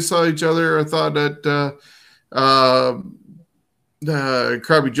 you guys saw each other. I thought at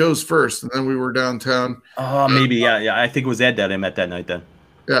Krabby Joe's first, and then we were downtown. Oh, maybe, yeah. I think it was Ed that I met that night then.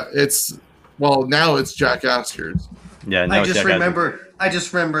 Yeah, now it's Jack Asker's. Yeah, I just remember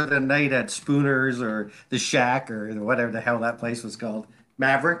the night at Spooner's or the Shack or whatever the hell that place was called.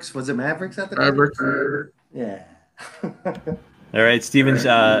 Mavericks? Was it Mavericks at the time? Mavericks. Yeah. All right, Steven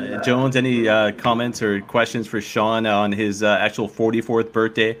Jones, any comments or questions for Sean on his actual 44th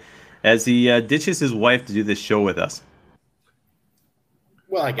birthday as he ditches his wife to do this show with us?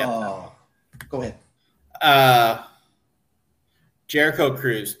 Well, I get Go ahead. Jericho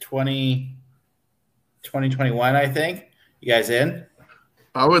Cruise 2021, I think. You guys in?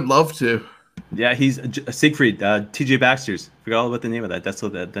 I would love to. Yeah, he's Siegfried, TJ Baxter's. Forgot all about the name of that. That's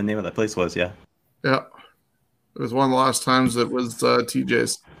what the name of that place was, yeah. Yeah. It was one of the last times it was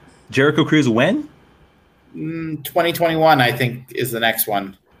TJ's. Jericho Cruise when? 2021, I think, is the next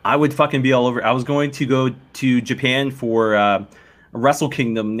one. I would fucking be all over. I was going to go to Japan for Wrestle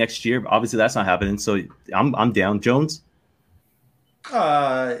Kingdom next year. But obviously, that's not happening. So I'm down. Jones?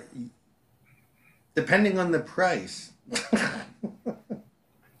 Depending on the price.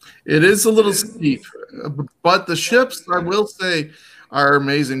 It is a little steep, but the ships, I will say, are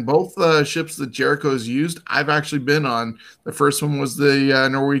amazing. Both ships that Jericho's used, I've actually been on. The first one was the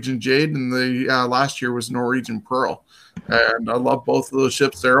Norwegian Jade, and the last year was Norwegian Pearl. And I love both of those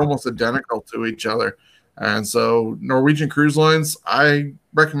ships. They're almost identical to each other. And so Norwegian Cruise Lines, I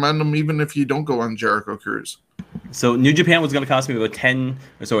recommend them even if you don't go on Jericho Cruise. So New Japan was going to cost me about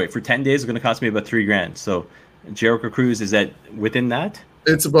for 10 days, it's going to cost me about $3,000. So Jericho Cruise, is that within that?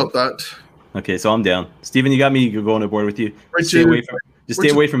 It's about that. Okay, so I'm down. Steven, you got me. You're going aboard with you. Stay away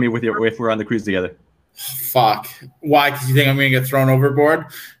from me if we're on the cruise together. Fuck. Why? Because you think I'm going to get thrown overboard?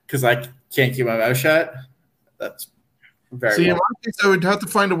 Because I can't keep my mouth shut? That's very See, in my case, I would have to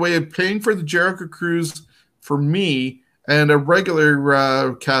find a way of paying for the Jericho Cruise for me and a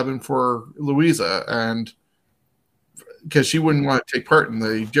regular cabin for Louisa, and because she wouldn't want to take part in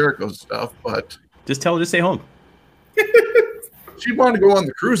the Jericho stuff, but just tell her to stay home. She'd want to go on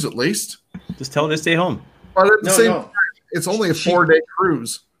the cruise at least. Just tell her to stay home. But at the same time, it's only a 4-day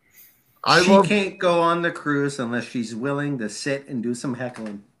cruise. She can't go on the cruise unless she's willing to sit and do some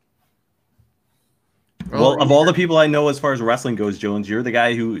heckling. Well, of all the people I know as far as wrestling goes, Jones, you're the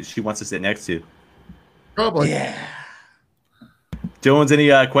guy who she wants to sit next to. Probably. Yeah. Jones,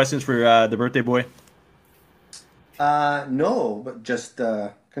 any questions for the birthday boy? No, but just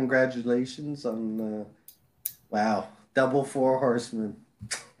congratulations on wow, double 4 horsemen.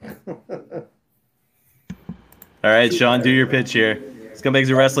 All right, Sean, do your pitch here.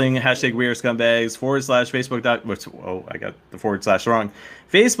 Scumbags of Wrestling, hashtag we are scumbags, /Facebook. Oh, I got the / wrong.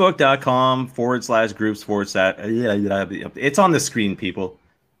 Facebook.com/groups/ It's on the screen, people.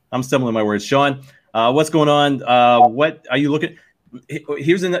 I'm stumbling my words. Sean, what's going on? What are you looking?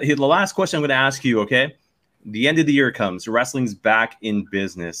 Here's the last question I'm going to ask you, okay? The end of the year comes. Wrestling's back in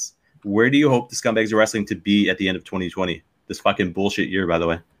business. Where do you hope the Scumbags of Wrestling to be at the end of 2020? This fucking bullshit year, by the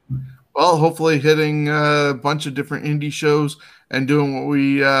way. Well, hopefully hitting a bunch of different indie shows and doing what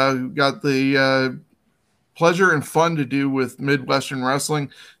we got the pleasure and fun to do with Midwestern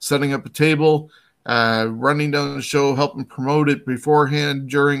Wrestling, setting up a table, running down the show, helping promote it beforehand,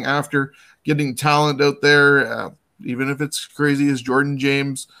 during, after, getting talent out there, even if it's crazy as Jordan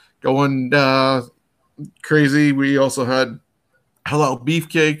James, going crazy. We also had Halal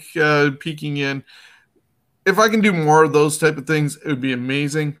Beefcake peeking in. If I can do more of those type of things, it would be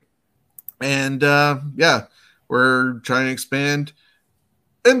amazing. And yeah, we're trying to expand.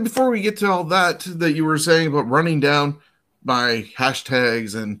 And before we get to all that you were saying about running down my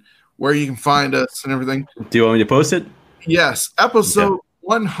hashtags and where you can find us and everything. Do you want me to post it? Yes. Episode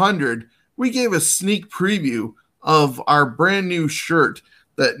 100, we gave a sneak preview of our brand new shirt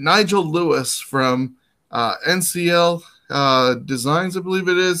that Nigel Lewis from NCL Designs, I believe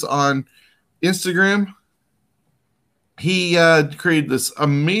it is, on Instagram. He created this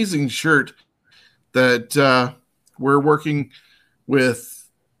amazing shirt that we're working with.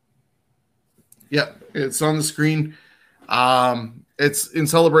 Yep, it's on the screen. It's in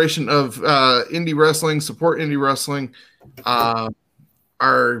celebration of indie wrestling, support indie wrestling.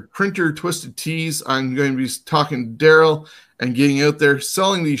 Our printer, Twisted Tees, I'm going to be talking to Daryl and getting out there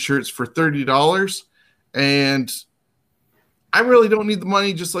selling these shirts for $30. And I really don't need the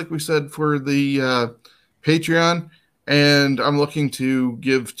money, just like we said, for the Patreon. And I'm looking to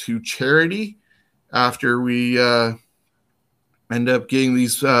give to charity after we end up getting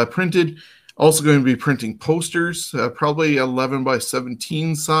these printed. Also going to be printing posters, probably 11 by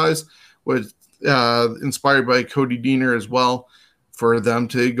 17 size, with inspired by Cody Diener as well, for them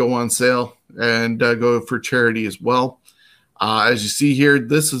to go on sale and go for charity as well. As you see here,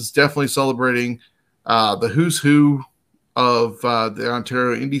 this is definitely celebrating the who's who of the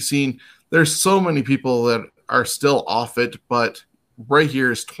Ontario indie scene. There's so many people that are still off it, but right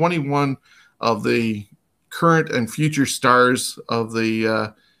here is 21 of the current and future stars of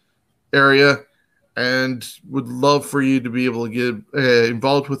the area, and would love for you to be able to get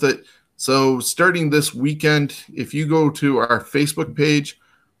involved with it. So starting this weekend, if you go to our Facebook page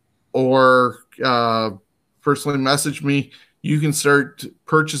or personally message me, you can start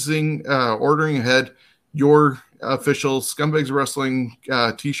purchasing, ordering ahead your official Scumbags Wrestling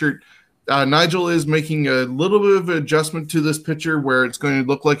t-shirt. Nigel is making a little bit of an adjustment to this picture where it's going to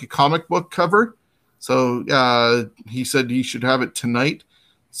look like a comic book cover. So he said he should have it tonight.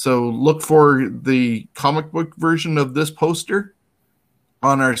 So look for the comic book version of this poster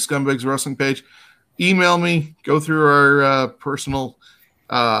on our Scumbags Wrestling page. Email me, go through our personal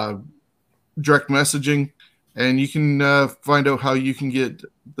direct messaging, and you can find out how you can get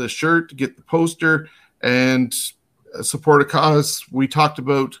the shirt, get the poster, and support a cause. We talked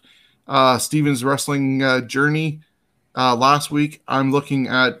about Steven's wrestling journey last week. I'm looking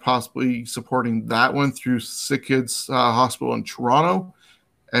at possibly supporting that one through Sick Kids Hospital in Toronto.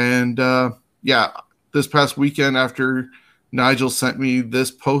 And yeah, this past weekend after Nigel sent me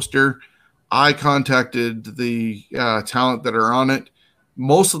this poster, I contacted the talent that are on it.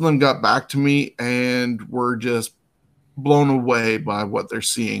 Most of them got back to me and were just blown away by what they're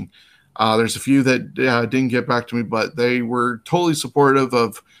seeing. There's a few that didn't get back to me, but they were totally supportive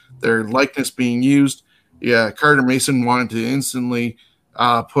of their likeness being used. Yeah, Carter Mason wanted to instantly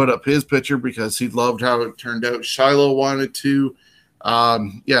put up his picture because he loved how it turned out. Shiloh wanted to.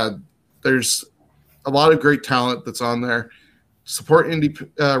 Yeah, there's a lot of great talent that's on there. Support indie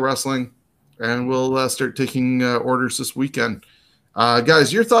wrestling, and we'll start taking orders this weekend.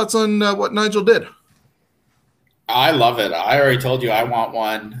 Guys, your thoughts on what Nigel did? I love it. I already told you I want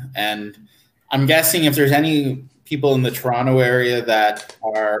one, and I'm guessing if there's any people in the Toronto area that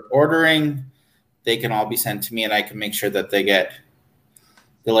are ordering, they can all be sent to me, and I can make sure that they get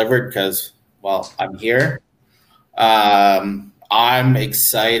delivered because, well, I'm here. I'm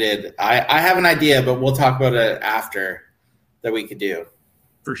excited. I have an idea, but we'll talk about it after that we could do.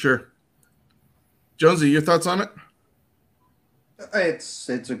 For sure. Jonesy, your thoughts on it? It's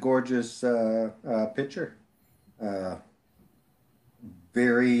a gorgeous picture.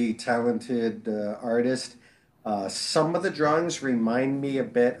 Very talented artist. Some of the drawings remind me a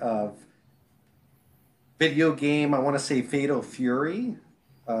bit of video game, I want to say Fatal Fury.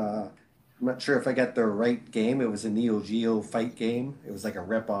 I'm not sure if I got the right game. It was a Neo Geo fight game. It was like a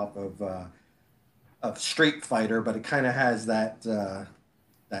rip-off of Street Fighter, but it kind of has that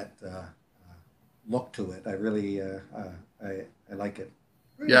look to it. I really I like it.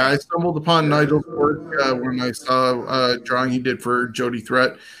 Yeah, I stumbled upon Nigel's work when I saw a drawing he did for Jody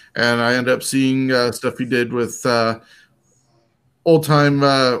Threat, and I ended up seeing stuff he did with old-time,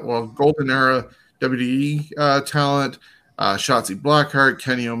 golden era WWE talent, Shotzi Blackheart,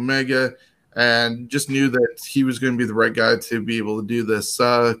 Kenny Omega, and just knew that he was going to be the right guy to be able to do this.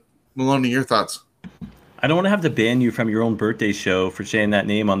 Maloney, your thoughts? I don't want to have to ban you from your own birthday show for saying that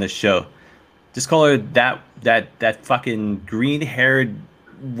name on this show. Just call her that fucking green-haired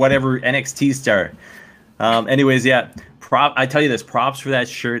whatever NXT star. Anyways, yeah, I tell you this, props for that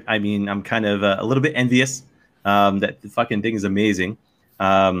shirt. I mean, I'm kind of a little bit envious. That the fucking thing is amazing.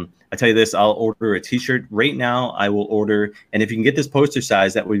 I tell you this, I'll order a t-shirt right now. I will order, and if you can get this poster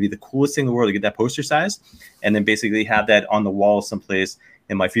size, that would be the coolest thing in the world to get that poster size, and then basically have that on the wall someplace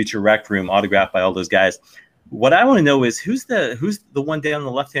in my future rec room, autographed by all those guys. What I want to know is who's the one down in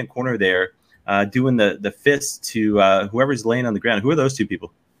the left hand corner there, doing the fist to whoever's laying on the ground. Who are those two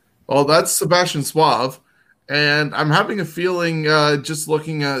people? Well, that's Sebastian Suave, and I'm having a feeling, just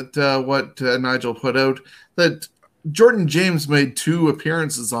looking at what Nigel put out, that Jordan James made 2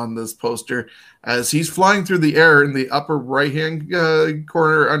 appearances on this poster as he's flying through the air in the upper right-hand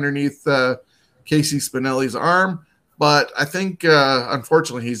corner underneath Casey Spinelli's arm. But I think,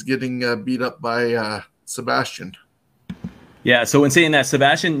 unfortunately, he's getting beat up by Sebastian. Yeah, so in saying that,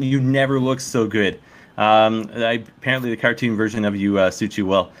 Sebastian, you never looked so good. Apparently the cartoon version of you suits you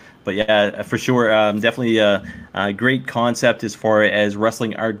well. But yeah, for sure, definitely a great concept as far as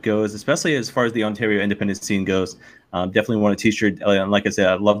wrestling art goes, especially as far as the Ontario independent scene goes. Definitely want a t-shirt. Like I said,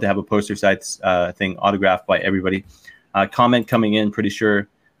 I'd love to have a poster size thing autographed by everybody. Comment coming in, pretty sure.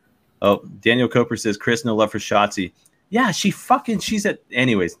 Oh, Daniel Coper says, Chris, no love for Shotzi. Yeah, she's at,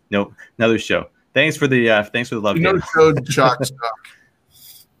 anyways, no, another show. Thanks for the love. You know, showed Shock Stock.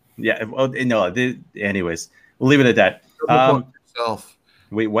 Yeah, well, no, anyways, we'll leave it at that. Herself.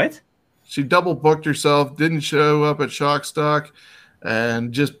 Wait, what? She double booked herself, didn't show up at Shock Stock,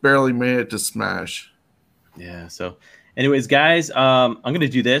 and just barely made it to Smash. Yeah, so anyways, guys, I'm going to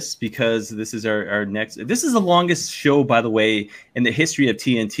do this because this is our next. This is the longest show, by the way, in the history of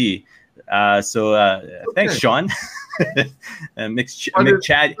TNT. Thanks, Sean.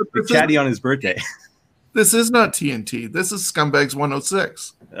 McChatty on his birthday. This is not TNT. This is Scumbags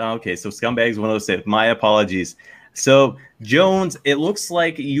 106. Okay, so Scumbags 106. My apologies. So, Jones, it looks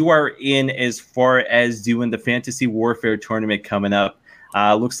like you are in as far as doing the Fantasy Warfare tournament coming up.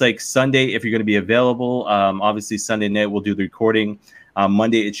 Looks like Sunday, if you're going to be available. Obviously, Sunday night we'll do the recording.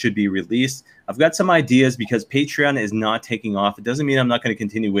 Monday it should be released. I've got some ideas because Patreon is not taking off. It doesn't mean I'm not going to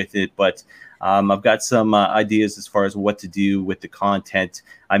continue with it, but I've got some ideas as far as what to do with the content.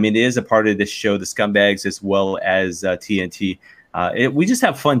 I mean, it is a part of this show, the Scumbags, as well as TNT. We just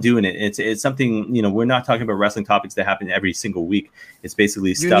have fun doing it. It's something, we're not talking about wrestling topics that happen every single week. It's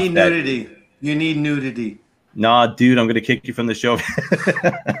basically stuff nudity. You need nudity. Nah, dude, I'm going to kick you from the show.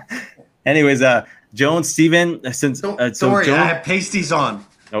 Anyways, Jones, Steven, don't worry, I have pasties on.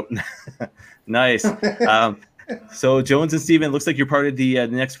 Oh, nice. So Jones and Steven, looks like you're part of the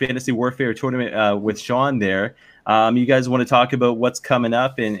next Fantasy Warfare tournament with Sean there. You guys want to talk about what's coming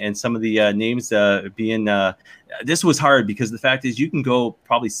up and some of the names being this was hard because the fact is you can go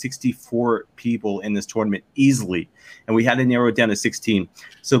probably 64 people in this tournament easily, and we had to narrow it down to 16.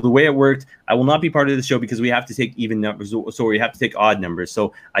 So the way it worked, I will not be part of the show because we have to take even numbers, so we have to take odd numbers.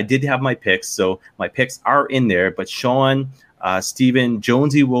 So I did have my picks, so my picks are in there, but Sean, Steven,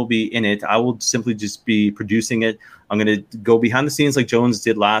 Jonesy will be in it. I will simply just be producing it. I'm going to go behind the scenes like Jones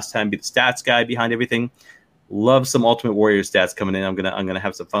did last time, be the stats guy behind everything. Love some Ultimate Warrior stats coming in. I'm gonna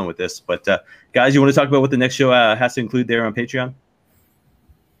have some fun with this. But guys, you want to talk about what the next show has to include there on Patreon?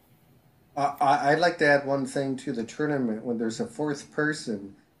 I'd like to add one thing to the tournament. When there's a fourth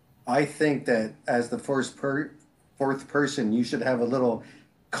person, I think that as the fourth person, you should have a little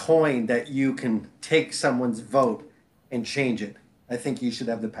coin that you can take someone's vote and change it. I think you should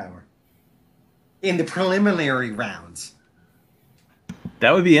have the power. In the preliminary rounds.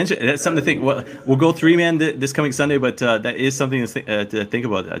 That would be interesting. That's something to think. We'll go 3-man this coming Sunday, but that is something to think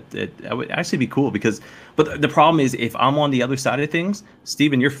about. That would actually be cool because, but the problem is if I'm on the other side of things,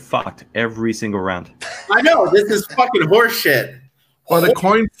 Steven, you're fucked every single round. I know, this is fucking horseshit. Well, a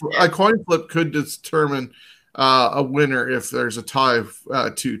coin flip could determine a winner if there's a tie of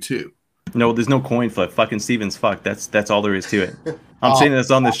 2-2. No, there's no coin flip. Fucking Steven's fucked. That's all there is to it. I'm saying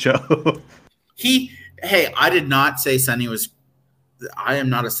this on this show. Hey, I did not say Sonny was. I am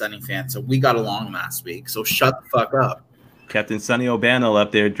not a Sonny fan, so we got along last week. So shut the fuck up, Captain Sonny O'Bannon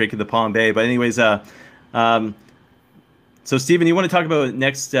up there drinking the Palm Bay. But anyways, so Steven, you want to talk about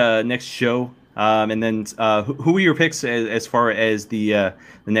next show, and then who are your picks as far as the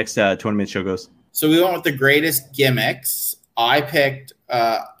next tournament show goes? So we went with the greatest gimmicks. I picked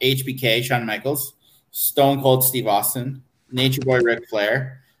HBK, Shawn Michaels, Stone Cold Steve Austin, Nature Boy Ric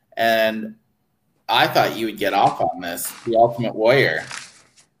Flair, and I thought you would get off on this, the Ultimate Warrior.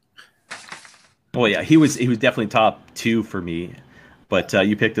 Well, yeah, he was definitely top 2 for me, but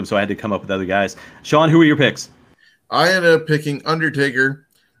you picked him, so I had to come up with other guys. Sean, who are your picks? I ended up picking Undertaker,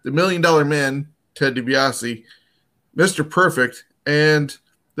 the $1 Million Man, Ted DiBiase, Mr. Perfect, and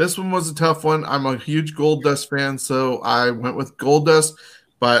This one was a tough one. I'm a huge Goldust fan, so I went with Goldust.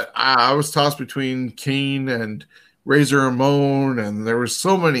 But I was tossed between Kane and Razor Ramon, and there were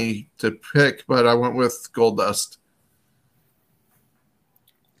so many to pick, but I went with Goldust.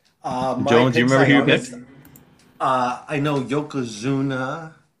 Jones, do you remember who you picked? I know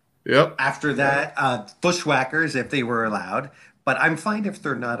Yokozuna. Yep. After that, Bushwhackers, if they were allowed. But I'm fine if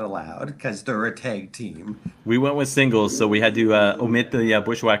they're not allowed because they're a tag team. We went with singles, so we had to omit the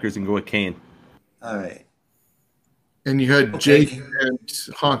Bushwhackers and go with Kane. All right. And you had Jake and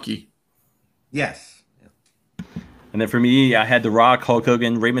Honky. Yes. And then for me, I had The Rock, Hulk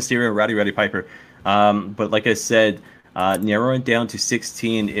Hogan, Rey Mysterio, and Roddy Piper. But like I said, narrowing it down to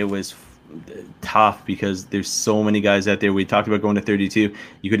 16, it was tough because there's so many guys out there. We talked about going to 32.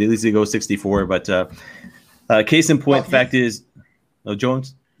 You could at least go 64, but case in point, fact is,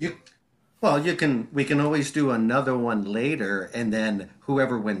 Jones. We can always do another one later, and then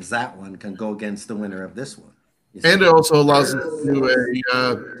whoever wins that one can go against the winner of this one. And it also allows us to do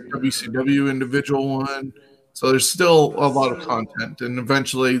a WCW individual one. So there's still a lot of content, and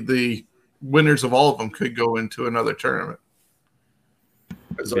eventually the winners of all of them could go into another tournament.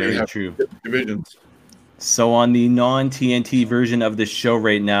 Very true. Divisions. So on the non-TNT version of the show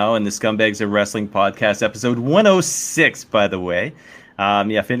right now, and the Scumbags of Wrestling podcast, episode 106, by the way.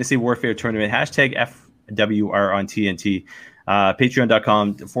 Fantasy Warfare Tournament, hashtag FWR on TNT.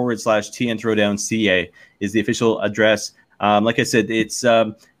 Patreon.com/TN Throwdown CA is the official address. Like I said,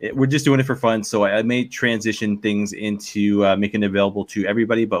 we're just doing it for fun, so I may transition things into making it available to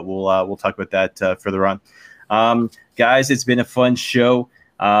everybody, but we'll talk about that further on. Guys, it's been a fun show.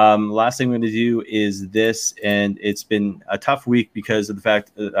 Last thing we're going to do is this, and it's been a tough week because of the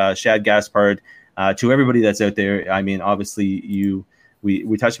fact Shad Gaspard, to everybody that's out there, I mean, obviously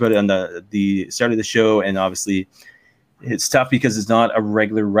we touched about it on the start of the show, and obviously it's tough because it's not a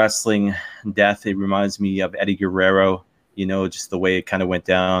regular wrestling death. It reminds me of Eddie Guerrero, just the way it kind of went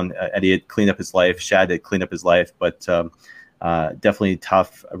down. Eddie had cleaned up his life. Shad had cleaned up his life, but definitely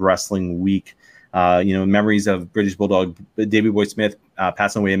tough wrestling week. Memories of British Bulldog Davey Boy Smith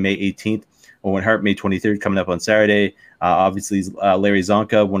passing away on May 18th. Owen Hart, May 23rd, coming up on Saturday. Obviously, Larry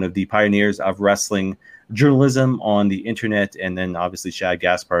Zonka, one of the pioneers of wrestling journalism on the internet. And then obviously Shad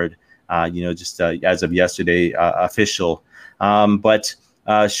Gaspard, just as of yesterday, official. But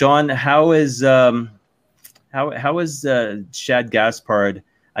Sean, how is Shad Gaspard?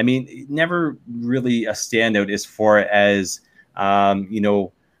 I mean, never really a standout as far as, one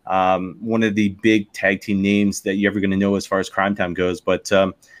of the big tag team names that you're ever going to know as far as Crime Time goes. But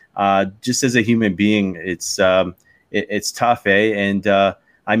just as a human being, it's tough, eh? And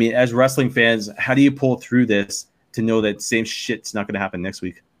I mean, as wrestling fans, how do you pull through this to know that same shit's not going to happen next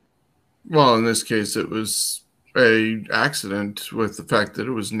week? Well, in this case, it was a accident with the fact that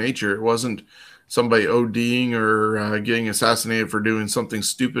it was nature. It wasn't somebody ODing or getting assassinated for doing something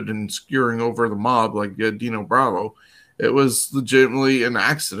stupid and skewering over the mob like Dino Bravo. It was legitimately an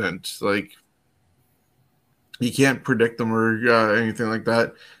accident. Like, you can't predict them or anything like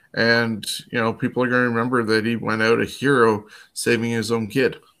that. And, people are going to remember that he went out a hero saving his own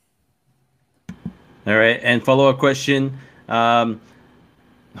kid. All right. And follow-up question.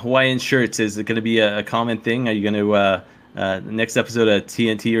 Hawaiian shirts, is it going to be a common thing? Are you going to, next episode of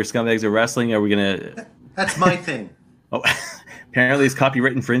TNT or Scumbags of Wrestling, are we going to... That's my thing. Oh, apparently it's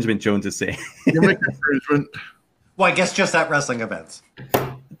copyright infringement, Jones is saying. Infringement. Well, I guess just at wrestling events.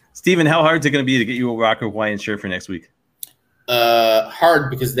 Steven, how hard is it going to be to get you a Rock Hawaiian shirt for next week? Hard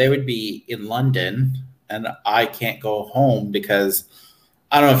because they would be in London and I can't go home because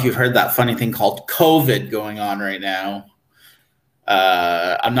I don't know if you've heard that funny thing called COVID going on right now.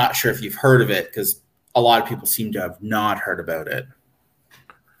 I'm not sure if you've heard of it because a lot of people seem to have not heard about it.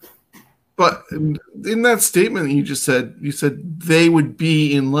 But in that statement that you said they would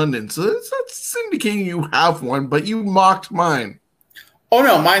be in London. So that's indicating you have one, but you mocked mine. Oh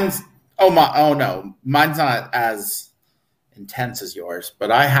no, mine's not as intense as yours,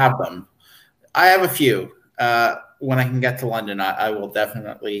 but I have them. I have a few. When I can get to London, I will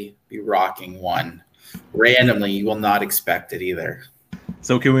definitely be rocking one. Randomly, you will not expect it either.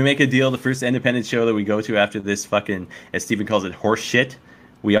 So can we make a deal? The first independent show that we go to after this fucking, as Steven calls it, horse shit,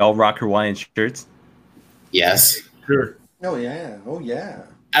 we all rock Hawaiian shirts? Yes. Sure. Oh, yeah.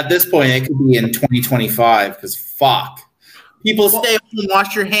 At this point, it could be in 2025 because fuck. People stay home,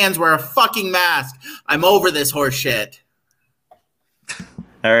 wash your hands, wear a fucking mask. I'm over this horse shit.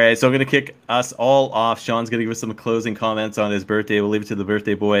 All right, so I'm going to kick us all off. Sean's going to give us some closing comments on his birthday. We'll leave it to the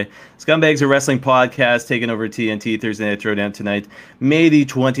birthday boy. Scumbags of Wrestling podcast taking over TNT Thursday Night Throwdown tonight, May the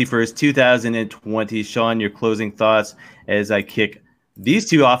 21st, 2020. Sean, your closing thoughts as I kick these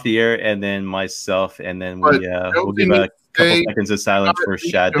two off the air, and then myself, and then But we'll give a couple seconds of silence for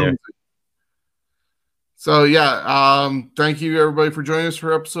Shad there. So yeah, thank you everybody for joining us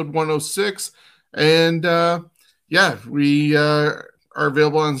for episode 106, and we are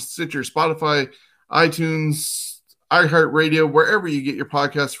available on Stitcher, Spotify, iTunes, iHeartRadio, wherever you get your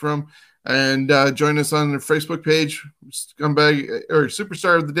podcasts from. And join us on the Facebook page, Scumbag or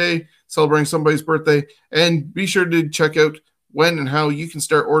Superstar of the Day, celebrating somebody's birthday. And be sure to check out when and how you can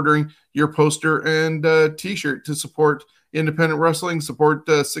start ordering your poster and t-shirt to support independent wrestling, support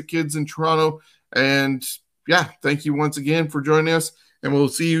Sick Kids in Toronto. And yeah, thank you once again for joining us. And we'll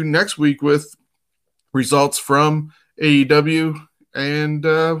see you next week with results from AEW and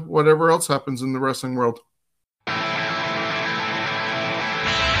whatever else happens in the wrestling world.